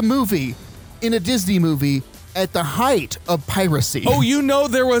ripped the movie in a Disney movie at the height of piracy. Oh, you know,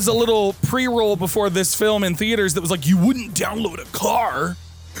 there was a little pre-roll before this film in theaters that was like, you wouldn't download a car.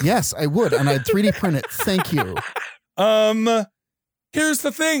 Yes, I would, and I'd 3D print it. Thank you. Here's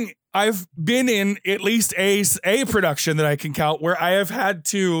the thing. I've been in at least a production that I can count where I have had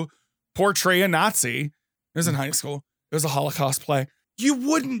to portray a Nazi. It was in high school. It was a Holocaust play. You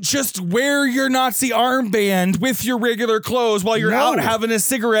wouldn't just wear your Nazi armband with your regular clothes while you're out having a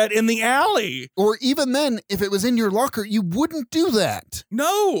cigarette in the alley. Or even then, if it was in your locker, you wouldn't do that.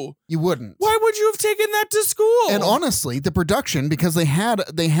 No. You wouldn't. Why would you have taken that to school? And honestly, the production, because they had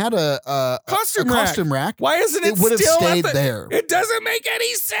a costume rack. Why isn't it would have still stayed at there. It doesn't make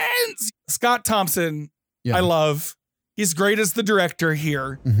any sense. Scott Thompson, Yeah. I love. He's great as the director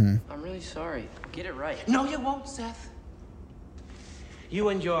here. Mm-hmm. I'm really sorry. Get it right. No, you won't, Seth. You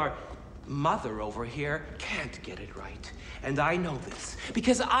and your mother over here can't get it right. And I know this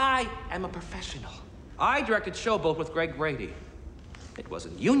because I am a professional. I directed Showboat with Greg Brady. It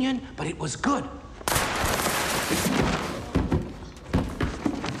wasn't union, but it was good.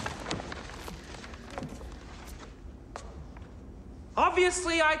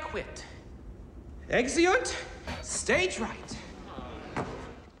 Obviously, I quit. Exeunt, stage right.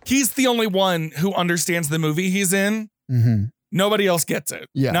 He's the only one who understands the movie he's in. Mm-hmm. Nobody else gets it.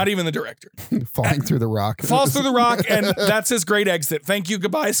 Yeah. Not even the director. Falling through the rock. Falls through the rock, and that's his great exit. Thank you,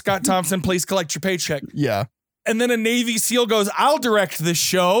 goodbye, Scott Thompson. Please collect your paycheck. Yeah. And then a Navy SEAL goes, I'll direct this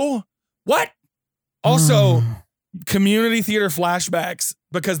show. What? Also, community theater flashbacks,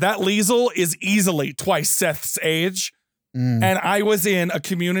 because that Liesel is easily twice Seth's age. And I was in a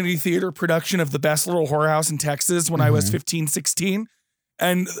community theater production of The Best Little Whorehouse in Texas when I was 15, 16.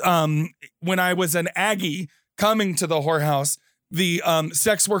 And when I was an Aggie coming to the whorehouse, the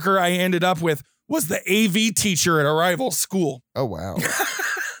sex worker I ended up with was the AV teacher at a rival school. Oh, wow.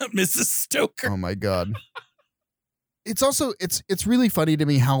 Mrs. Stoker. Oh, my God. It's also, it's really funny to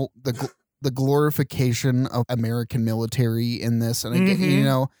me how the glorification of American military in this, and I get, you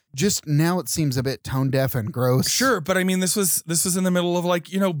know, just now it seems a bit tone deaf and gross. Sure, but I mean, this was in the middle of,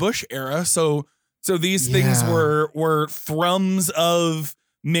 like, you know, Bush era, so these things were thrums of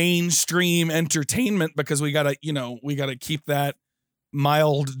mainstream entertainment because we gotta keep that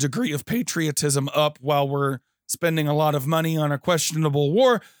mild degree of patriotism up while we're spending a lot of money on a questionable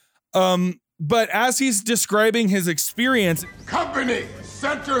war. But as he's describing his experience, Company,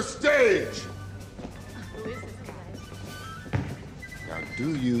 center stage. Now,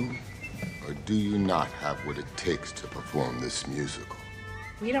 do you or do you not have what it takes to perform this musical?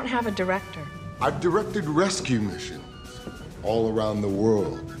 We don't have a director. I've directed rescue missions all around the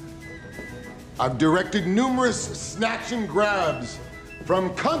world. I've directed numerous snatch and grabs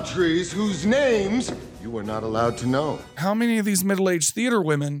from countries whose names you are not allowed to know. how many of these middle-aged theater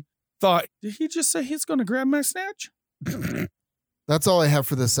women thought, did he just say he's going to grab my snatch? That's all I have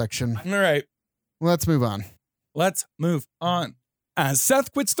for this section. All right. Let's move on. Let's move on. As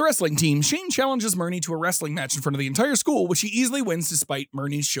Seth quits the wrestling team, Shane challenges Murney to a wrestling match in front of the entire school, which he easily wins despite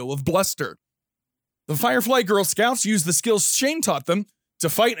Murney's show of bluster. The Firefly Girl Scouts use the skills Shane taught them to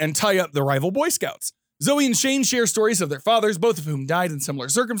fight and tie up the rival Boy Scouts. Zoe and Shane share stories of their fathers, both of whom died in similar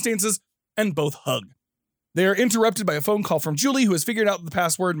circumstances, and both hug. They are interrupted by a phone call from Julie, who has figured out the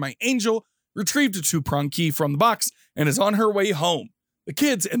password My Angel, retrieved a two-prong key from the box, and is on her way home. The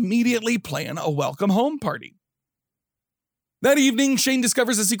kids immediately plan a welcome home party. That evening, Shane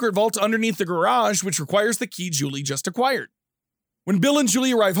discovers a secret vault underneath the garage, which requires the key Julie just acquired. When Bill and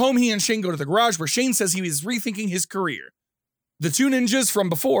Julie arrive home, he and Shane go to the garage where Shane says he is rethinking his career. The two ninjas from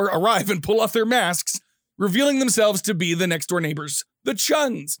before arrive and pull off their masks, revealing themselves to be the next-door neighbors, the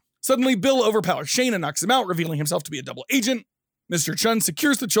Chuns. Suddenly, Bill overpowers Shane and knocks him out, revealing himself to be a double agent. Mr. Chun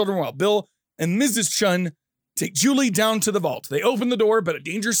secures the children while Bill and Mrs. Chun take Julie down to the vault. They open the door, but a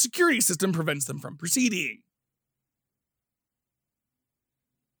dangerous security system prevents them from proceeding.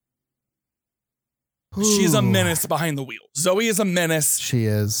 She's a menace behind the wheel. Zoe is a menace. She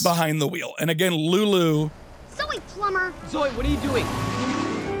is. Behind the wheel. And again, Lulu. Zoe Plumber. Zoe, what are you doing?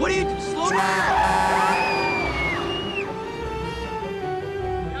 What are you doing? Slow down!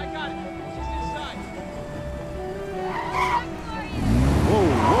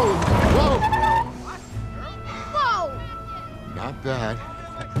 Whoa! Not bad.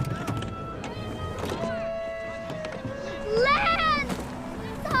 Land!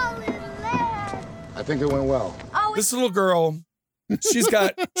 Solid land! I think it went well. Oh, This little girl, she's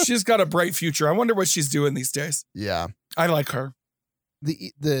got a bright future. I wonder what she's doing these days. Yeah. I like her.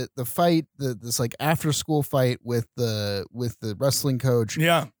 The fight, this like after school fight with the wrestling coach.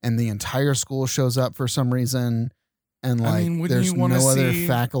 Yeah. And the entire school shows up for some reason. And like, wouldn't there's you wanna no other see-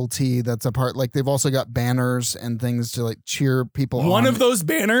 faculty that's a part. Like, they've also got banners and things to like cheer people One on. of those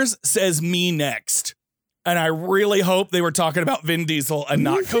banners says "Me Next," and I really hope they were talking about Vin Diesel and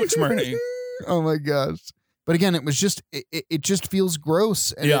not Coach Murney. Oh my gosh. But again, it was just, it just feels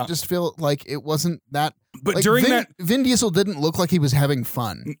gross. And Yeah. it just felt like it wasn't that. But like, during Vin Diesel didn't look like he was having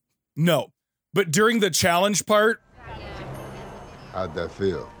fun. No, but during the challenge part, How'd that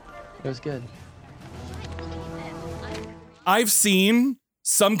feel? It was good. I've seen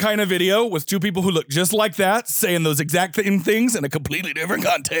some kind of video with two people who look just like that saying those exact same things in a completely different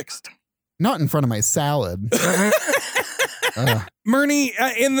context. Not in front of my salad. Murney,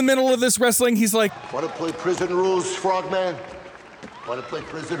 in the middle of this wrestling, he's like, Want to play prison rules, Frogman? Want to play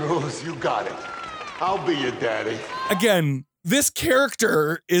prison rules? You got it. I'll be your daddy. again, this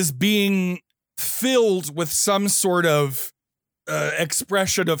character is being filled with some sort of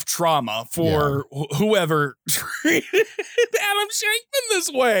expression of trauma for whoever treated Adam Shankman this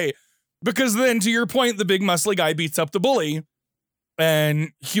way. Because then, to your point, the big muscly guy beats up the bully and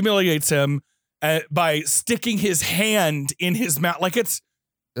humiliates him by sticking his hand in his mouth. Like it's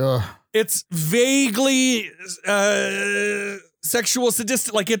vaguely sexual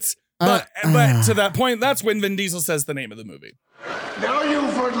sadistic. Like it's, but to that point, that's when Vin Diesel says the name of the movie. Now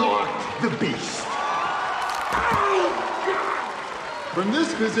you've unlocked the beast. From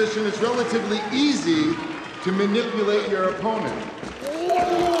this position, it's relatively easy to manipulate your opponent.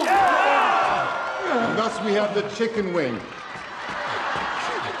 And thus we have the chicken wing.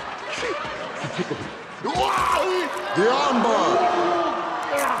 The armbar.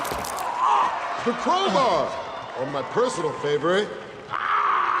 The crowbar. Or my personal favorite,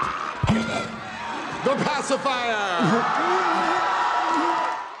 the pacifier.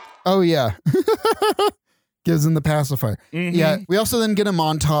 Oh, yeah. Gives him the pacifier. Mm-hmm. Yeah. We also then get a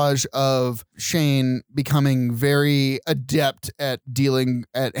montage of Shane becoming very adept at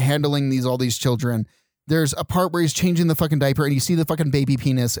handling all these children. There's a part where he's changing the fucking diaper and you see the fucking baby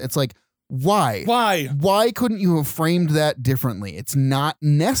penis. It's like, why? Why couldn't you have framed that differently? It's not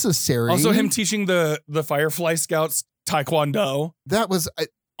necessary. Also, him teaching the Firefly Scouts Taekwondo. That was,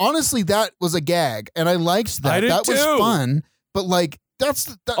 honestly, that was a gag. And I liked that. I did that was too. fun. But like,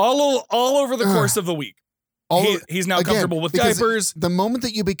 that's all over the course of the week. He's now comfortable with because diapers. The moment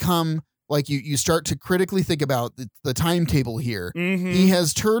that you become like you start to critically think about the timetable here, Mm-hmm. he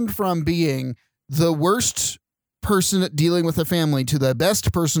has turned from being the worst person at dealing with a family to the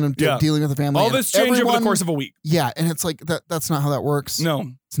best person of dealing with a family. All And this change over the course of a week. Yeah, and it's like that's not how that works. No.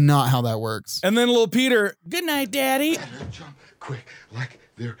 It's not how that works. And then little Peter, good night, Daddy. Jump quick, like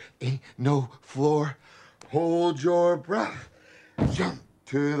there ain't no floor. Hold your breath. Jump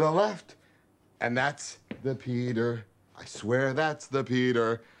to the left. And that's the Peter. I swear that's the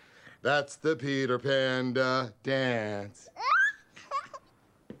Peter. That's the Peter Panda dance.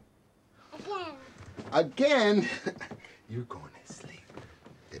 Again. You're going to sleep.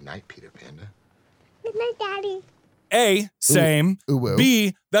 Good night, Peter Panda. Good night, Daddy. A, same. Ooh.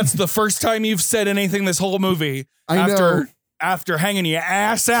 B, that's the first time you've said anything this whole movie. I know. After hanging your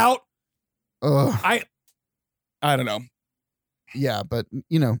ass out. Ugh. I don't know. Yeah, but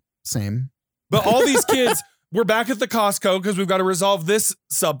same. But all these kids, we're back at the Costco because we've got to resolve this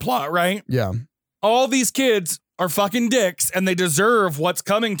subplot, right? Yeah. All these kids are fucking dicks and they deserve what's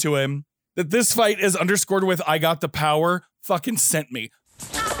coming to him. That this fight is underscored with "I got the power" fucking sent me.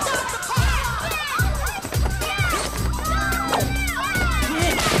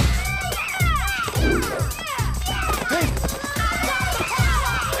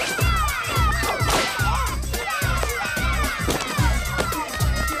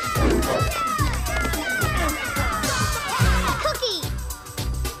 Cookie!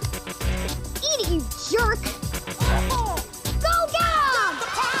 Eat it, you jerk! Go get him!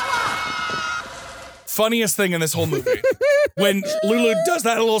 Funniest thing in this whole movie. When Lulu does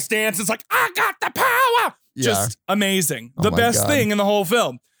that little stance, it's like, I got the power. Yeah. Just amazing. Oh The my best God. thing in the whole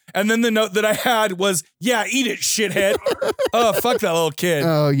film. And then the note that I had was, yeah, eat it, shithead. Oh, fuck that little kid.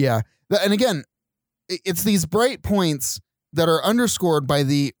 Oh, yeah. And again, it's these bright points that are underscored by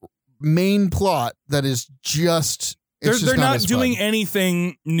the main plot that is just... They're not doing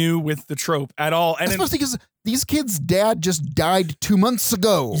anything new with the trope at all. And especially because these kids' dad just died 2 months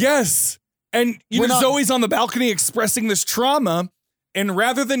ago. Yes. And Zoe's on the balcony expressing this trauma. And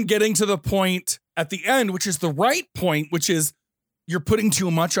rather than getting to the point at the end, which is the right point, which is you're putting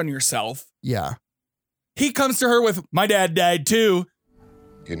too much on yourself. Yeah. He comes to her with, my dad died too.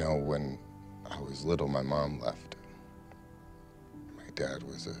 You know, when I was little, my mom left. My dad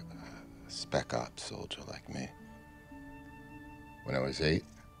was a spec ops soldier like me. When I was 8,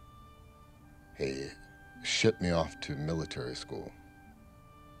 he shipped me off to military school.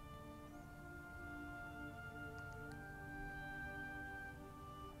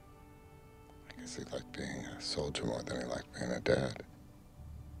 I guess he liked being a soldier more than he liked being a dad.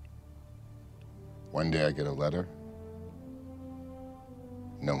 One day I get a letter.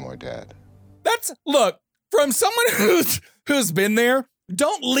 No more dad. Look, from someone who's been there,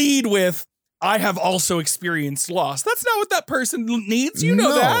 don't lead with, I have also experienced loss. That's not what that person needs. You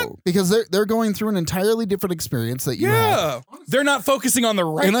know that. Because they're going through an entirely different experience that you have. They're not focusing on the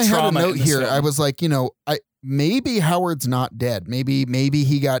right trauma. And I had a note here. Film. I was like, maybe Howard's not dead. Maybe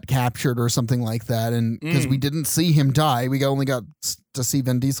he got captured or something like that. And because we didn't see him die, we only got to see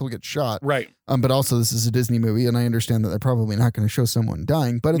Vin Diesel get shot. Right. But also this is a Disney movie, and I understand that they're probably not going to show someone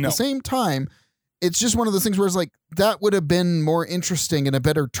dying. But at the same time, it's just one of those things where it's like, that would have been more interesting and a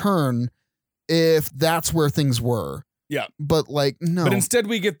better turn if that's where things were. Yeah. But no. But instead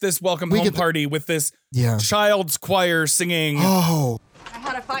we get this welcome home party with this child's choir singing. Oh. I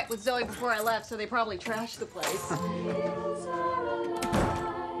had a fight with Zoe before I left, so they probably trashed the place.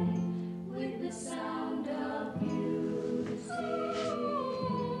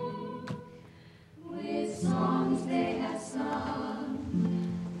 With songs they have sung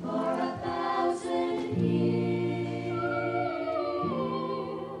for 1,000 years.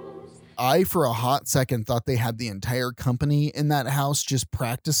 I, for a hot second, thought they had the entire company in that house just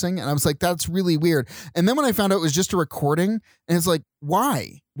practicing. And I was like, that's really weird. And then when I found out it was just a recording, and it's like,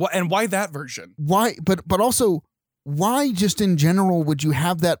 why? And why that version? Why? But also, why just in general would you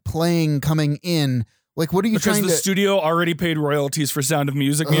have that playing coming in? Like, what are you trying to... Because the studio already paid royalties for Sound of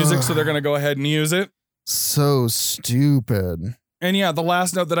Music, so they're going to go ahead and use it. So stupid. And yeah, the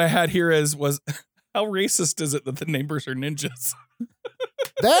last note that I had here was how racist is it that the neighbors are ninjas?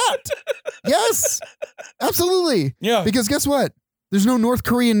 That! Yes! Absolutely. Yeah. Because guess what? There's no North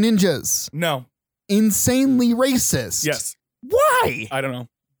Korean ninjas. No. Insanely racist. Yes. Why? I don't know.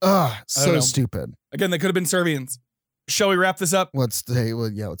 So stupid. Again, they could have been Serbians. Shall we wrap this up? Let's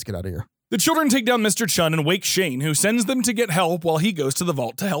get out of here. The children take down Mr. Chun and wake Shane, who sends them to get help while he goes to the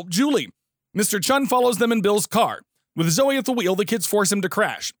vault to help Julie. Mr. Chun follows them in Bill's car. With Zoe at the wheel, the kids force him to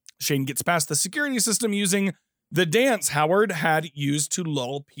crash. Shane gets past the security system using the dance Howard had used to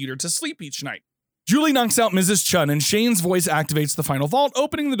lull Peter to sleep each night. Julie knocks out Mrs. Chun, and Shane's voice activates the final vault,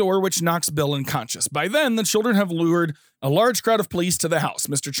 opening the door, which knocks Bill unconscious. By then, the children have lured a large crowd of police to the house.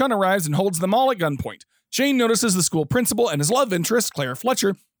 Mr. Chun arrives and holds them all at gunpoint. Shane notices the school principal and his love interest, Claire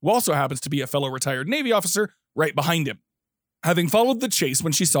Fletcher, who also happens to be a fellow retired Navy officer, right behind him, having followed the chase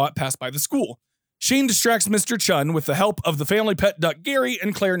when she saw it pass by the school. Shane distracts Mr. Chun with the help of the family pet duck Gary,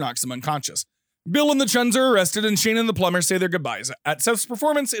 and Claire knocks him unconscious. Bill and the Chuns are arrested, and Shane and the plumber say their goodbyes. At Seth's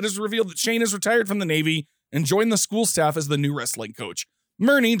performance, it is revealed that Shane is retired from the Navy and joined the school staff as the new wrestling coach.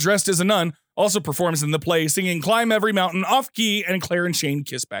 Murney, dressed as a nun, also performs in the play, singing Climb Every Mountain off key, and Claire and Shane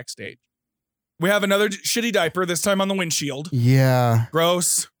kiss backstage. We have another shitty diaper, this time on the windshield. Yeah.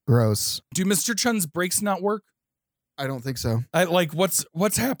 Gross. Do Mr. Chun's brakes not work? I don't think so.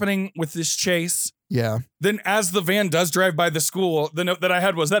 What's happening with this chase? Yeah. Then as the van does drive by the school, the note that I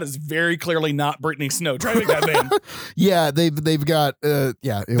had was that is very clearly not Brittany Snow driving that van. Yeah, they've got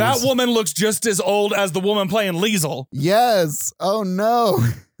that woman looks just as old as the woman playing Liesel. Yes. Oh no.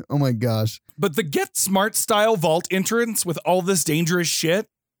 Oh my gosh. But the Get Smart style vault entrance with all this dangerous shit.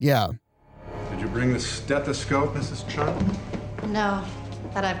 Yeah. Did you bring the stethoscope, Mrs. Chun? No,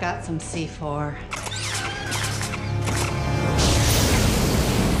 but I've got some C4.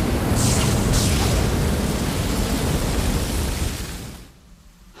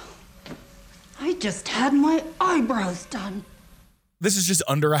 I just had my eyebrows done. This is just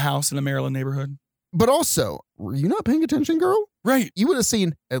under a house in a Maryland neighborhood. But also, were you not paying attention, girl? Right. You would have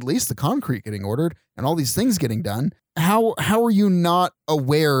seen at least the concrete getting ordered and all these things getting done. How are you not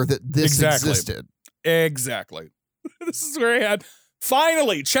aware that this existed? Exactly. This is where I had,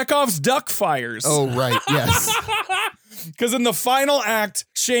 finally, Chekhov's duck fires. Oh, right. Yes. Because in the final act,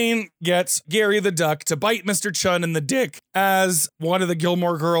 Shane gets Gary the duck to bite Mr. Chun in the dick as one of the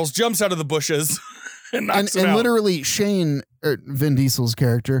Gilmore Girls jumps out of the bushes and knocks him out. And literally Shane, Vin Diesel's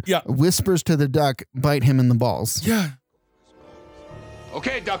character, whispers to the duck, bite him in the balls. Yeah.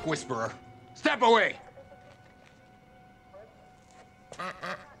 Okay, duck whisperer, step away.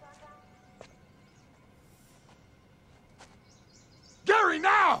 Gary,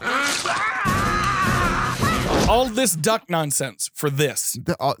 now! All this duck nonsense for this.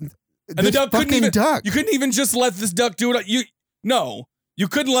 And the duck couldn't even. You couldn't even just let this duck do it. You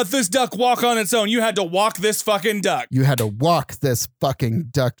couldn't let this duck walk on its own. You had to walk this fucking duck. You had to walk this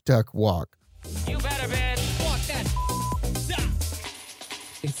fucking duck walk. You better, bitch. Walk that duck.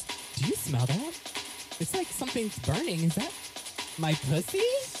 Do you smell that? It's like something's burning. Is that my pussy?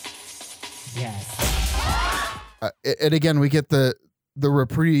 Yes. And again, we get the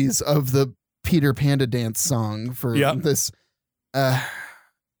reprise of the Peter Panda dance song for this.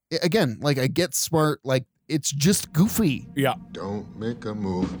 Again, like I get smart, like it's just goofy. Yeah. Don't make a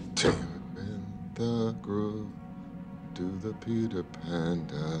move, Tim in the groove, do the Peter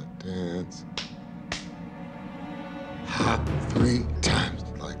Panda dance. Hop 3 times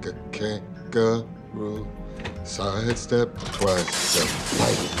like a kangaroo. Side step, twice step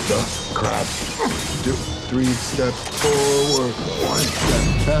like the crab. Do 3 steps forward, 1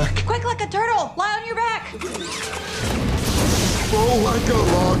 step back. Quick like a turtle, lie on your back. Roll like a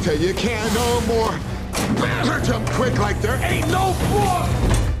log till you can't no more. Jump quick like there ain't no more.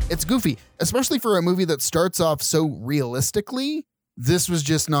 It's goofy, especially for a movie that starts off so realistically. This was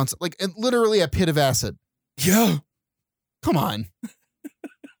just nonsense. Like literally a pit of acid. Yeah. Come on.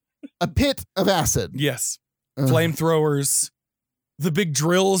 A pit of acid. Yes. Flamethrowers, the big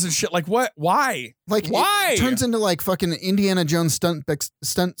drills and shit. Like what? Why? Like why? It turns into like fucking Indiana Jones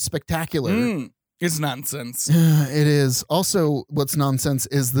stunt spectacular. It's nonsense. It is. Also, what's nonsense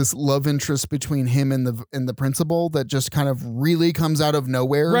is this love interest between him and the principal that just kind of really comes out of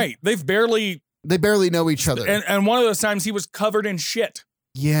nowhere. Right. They barely know each other. And one of those times he was covered in shit.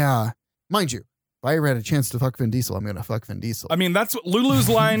 Yeah. Mind you, if I ever had a chance to fuck Vin Diesel, I'm going to fuck Vin Diesel. I mean, that's what Lulu's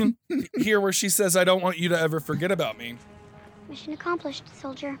line here where she says, I don't want you to ever forget about me. Mission accomplished,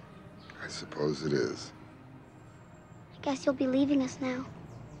 soldier. I suppose it is. I guess you'll be leaving us now.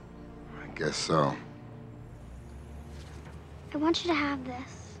 I guess so. I want you to have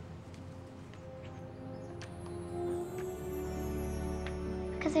this.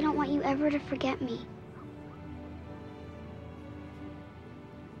 Because I don't want you ever to forget me.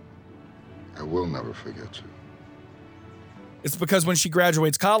 I will never forget you. It's because when she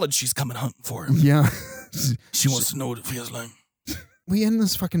graduates college, she's coming hunting for him. Yeah. She wants to know what it feels like. We end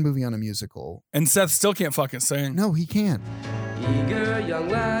this fucking movie on a musical. And Seth still can't fucking sing. No, he can't. Eager young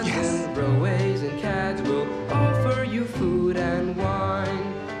lads in roways and cads will offer you food and wine.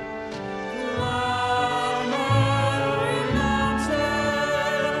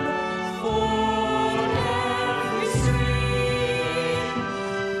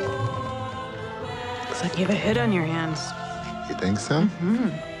 Looks like you have a hit on your hands. You think so? Mm-hmm.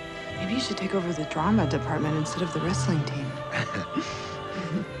 Maybe you should take over the drama department instead of the wrestling team.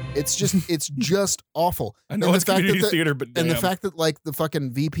 It's just awful. I know it's community theater, but damn. And the fact that like the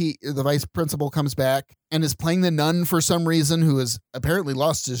fucking VP, the vice principal comes back and is playing the nun for some reason who has apparently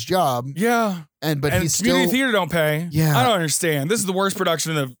lost his job. Yeah. But he's community still theater don't pay. Yeah. I don't understand. This is the worst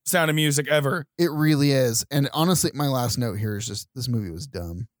production of the Sound of Music ever. It really is. And honestly, my last note here is just this movie was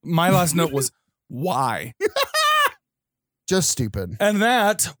dumb. My last note was why? Just stupid. And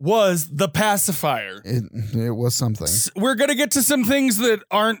that was The Pacifier. It was something. We're going to get to some things that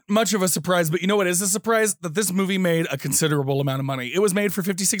aren't much of a surprise, but you know what is a surprise? That this movie made a considerable amount of money. It was made for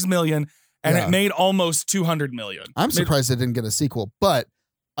 $56 million, and it made almost $200 million. I'm surprised it didn't get a sequel, but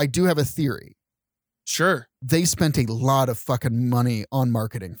I do have a theory. Sure. They spent a lot of fucking money on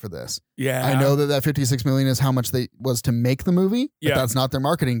marketing for this. Yeah. I know that $56 million is how much they was to make the movie, but that's not their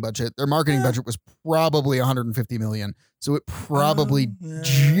marketing budget. Their marketing budget was probably $150 million. So it probably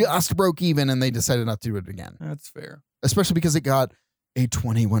just broke even and they decided not to do it again. That's fair. Especially because it got a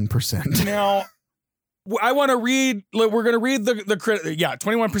 21%. Now, I want to read, we're going to read the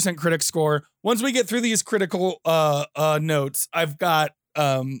 21% critic score. Once we get through these critical notes, I've got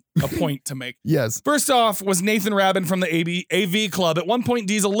a point to make. Yes. First off was Nathan Rabin from the AV Club. At one point,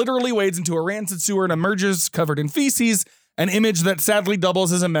 Diesel literally wades into a rancid sewer and emerges covered in feces, an image that sadly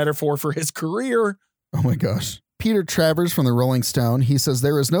doubles as a metaphor for his career. Oh my gosh. Peter Travers from the Rolling Stone, he says,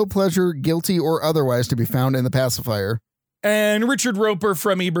 there is no pleasure, guilty or otherwise, to be found in The Pacifier. And Richard Roper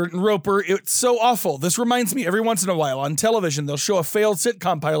from Ebert and Roper, it's so awful. This reminds me every once in a while on television, they'll show a failed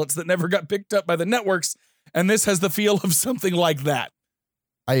sitcom pilots that never got picked up by the networks, and this has the feel of something like that.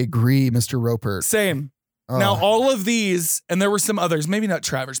 I agree, Mr. Roper. Same. Now, all of these, and there were some others, maybe not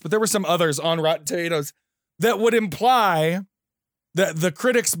Travers, but there were some others on Rotten Tomatoes that would imply that the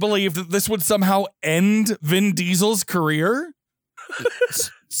critics believed that this would somehow end Vin Diesel's career.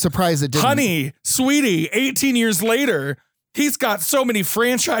 Surprised it didn't. Honey, sweetie, 18 years later, he's got so many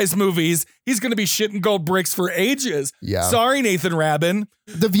franchise movies, he's going to be shitting gold bricks for ages. Yeah. Sorry, Nathan Rabin.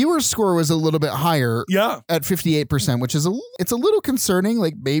 The viewer score was a little bit higher. Yeah. At 58%, which is it's a little concerning.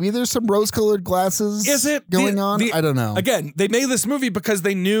 Like maybe there's some rose-colored glasses going on. I don't know. Again, they made this movie because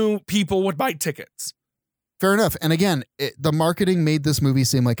they knew people would buy tickets. Fair enough. And again, the marketing made this movie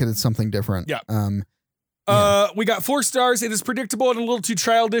seem like it is something different. Yeah. We got 4 stars. It is predictable and a little too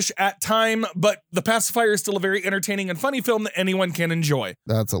childish at time, but The Pacifier is still a very entertaining and funny film that anyone can enjoy.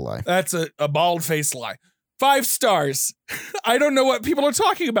 That's a lie. That's a bald-faced lie. 5 stars. I don't know what people are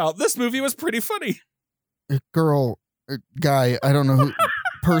talking about. This movie was pretty funny. Girl, guy, I don't know who,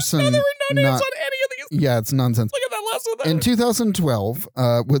 person. There were no names on any of these. Yeah, it's nonsense. Look at that last one there. In 2012,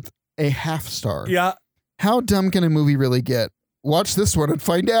 with a half star. Yeah. How dumb can a movie really get? Watch this one and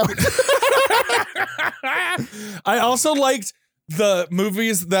find out. I also liked the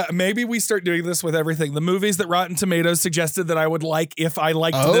movies that maybe we start doing this with everything. The movies that Rotten Tomatoes suggested that I would like if I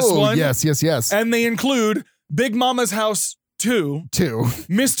liked this one. Yes. And they include Big Mama's House 2,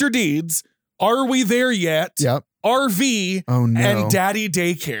 Mr. Deeds, Are We There Yet? Yep. RV, and Daddy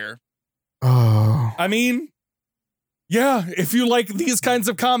Daycare. Oh. I mean, yeah, if you like these kinds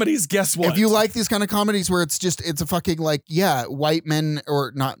of comedies, guess what? If you like these kind of comedies where it's a fucking like, white men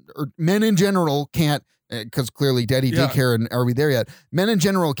or men in general can't, because clearly Daddy Daycare and Are We There Yet? Men in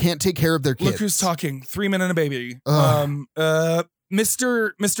general can't take care of their kids. Look who's talking. 3 Men and a Baby. Mr.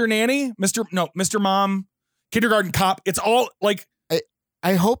 Nanny? Mr. Mom, Kindergarten Cop. It's all like.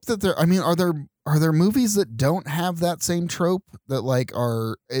 I hope that are there movies that don't have that same trope that like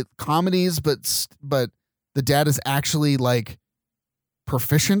are comedies, but the dad is actually like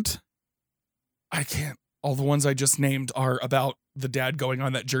proficient? I can't. All the ones I just named are about the dad going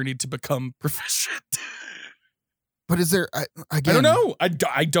on that journey to become proficient. But is there, again? I don't know. I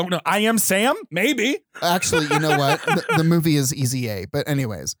don't know. I Am Sam? Maybe. Actually, you know what? The movie is Easy A. But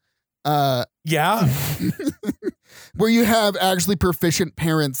anyways. Yeah. Where you have actually proficient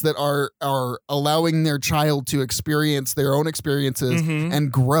parents that are allowing their child to experience their own experiences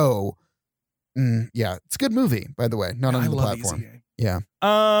and grow. Yeah, it's a good movie, by the way. Not on the platform. Yeah.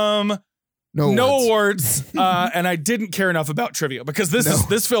 No awards. And I didn't care enough about trivia because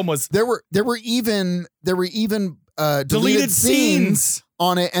this film was there were even deleted scenes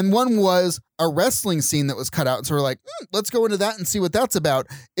on it, and one was a wrestling scene that was cut out. So we're like, let's go into that and see what that's about.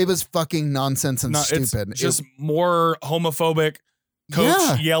 It was fucking nonsense and stupid. It's just more homophobic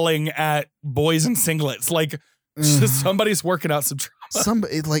coach yelling at boys in singlets. Like just somebody's working out some trauma.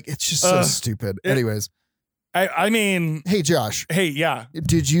 Somebody like it's just so stupid. Anyways. I mean, hey Josh. Hey, yeah.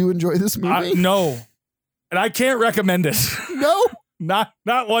 Did you enjoy this movie? No, and I can't recommend it. No, not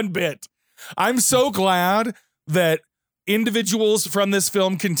one bit. I'm so glad that individuals from this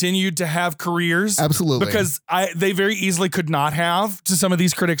film continued to have careers. Absolutely, because they very easily could not have to some of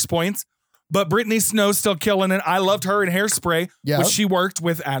these critics' points. But Brittany Snow's still killing it. I loved her in Hairspray, which she worked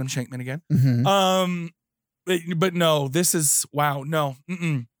with Adam Shankman again. But no, this is wow. No.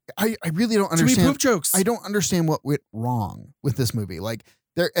 I really don't understand. Too many poop jokes. I don't understand what went wrong with this movie. Like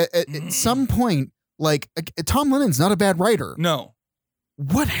there at some point, like Tom Lennon's not a bad writer. No.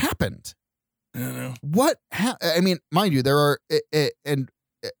 What happened? I don't know. What I mean, mind you, there are and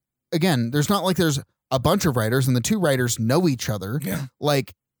again, there's not like there's a bunch of writers and the two writers know each other. Yeah.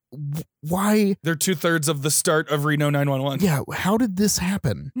 Like why? They're 2/3 of the start of Reno 911. Yeah. How did this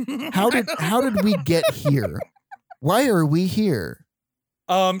happen? How did we get here? Why are we here?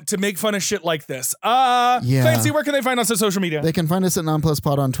 To make fun of shit like this. Clancy, where can they find us on social media? They can find us at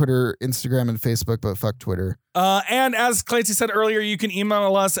NonPlusPod on Twitter, Instagram, and Facebook, but fuck Twitter. And as Clancy said earlier, you can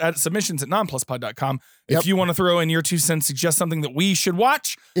email us at submissions@nonpluspod.com if you want to throw in your 2 cents, suggest something that we should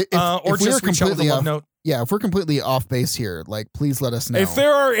watch, or just reach out with a love note. Yeah, if we're completely off base here, like, please let us know. If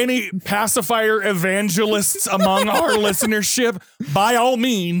there are any pacifier evangelists among our listenership, by all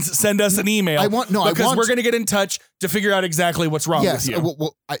means, send us an email. Because we're going to get in touch to figure out exactly what's wrong with you.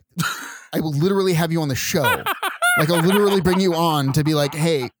 I will literally have you on the show. Like, I'll literally bring you on to be like,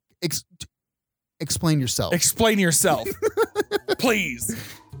 hey, explain yourself. Explain yourself. Please.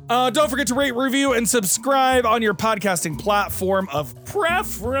 Don't forget to rate, review, and subscribe on your podcasting platform of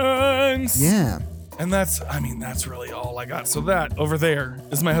preference. Yeah. And that's really all I got. So that over there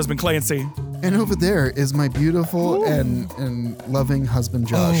is my husband Clancy. And over there is my beautiful and loving husband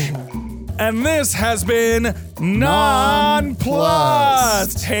Josh. And this has been Nonplussed.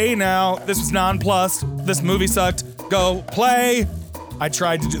 Hey now, this was Nonplussed. This movie sucked. Go play. I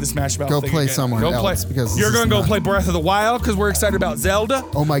tried to do the Smash Mouth Go thing play again. somewhere Go else play. because You're this going to is go not- play Breath of the Wild because we're excited about Zelda.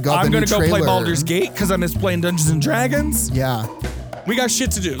 Oh my God, I'm the going new to go play trailer. Baldur's Gate because I miss playing Dungeons and Dragons. Yeah. We got shit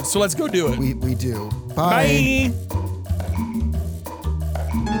to do, so let's go do it. We do. Bye. Bye.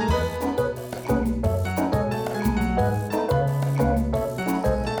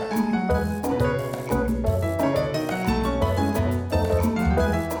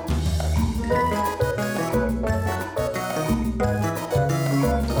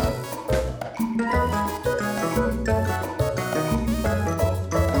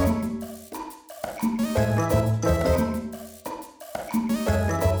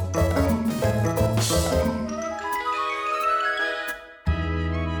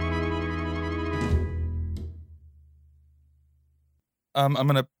 I'm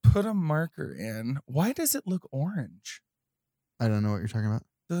going to put a marker in. Why does it look orange? I don't know what you're talking about.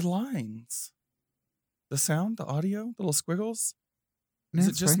 The lines. The sound, the audio, the little squiggles. No, Is it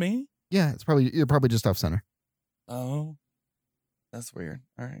it's just fine. me? Yeah, you're probably just off center. Oh, that's weird.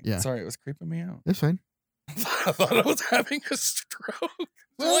 All right. Yeah. Sorry, it was creeping me out. It's fine. I thought I was having a stroke.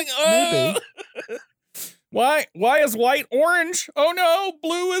 Well, Like, oh. maybe. Why is white orange? Oh no,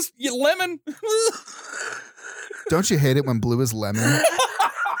 blue is lemon. Don't you hate it when blue is lemon?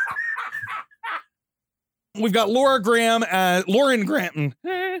 We've got Lauren Granton.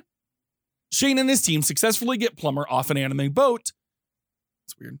 Shane and his team successfully get Plumber off an anime boat.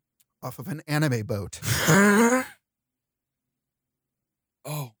 It's weird. Off of an anime boat.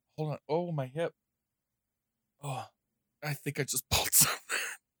 Oh, hold on. Oh, my hip. Oh, I think I just pulled something.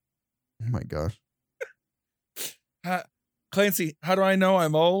 Oh my gosh. Clancy, how do I know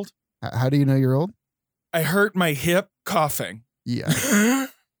I'm old? How do you know you're old? I hurt my hip coughing. Yeah.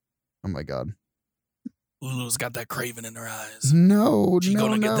 Oh my God. Lulu's got that craving in her eyes. No, She's no,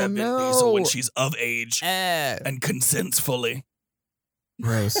 gonna no, get that Vin no. Diesel when she's of age and consents fully.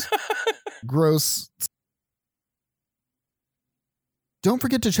 Gross. Gross. Don't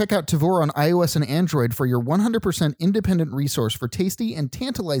forget to check out Tavour on iOS and Android for your 100% independent resource for tasty and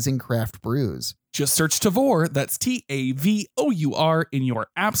tantalizing craft brews. Just search Tavour, that's Tavour, in your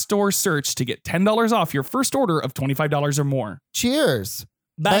App Store search to get $10 off your first order of $25 or more. Cheers.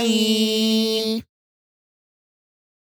 Bye.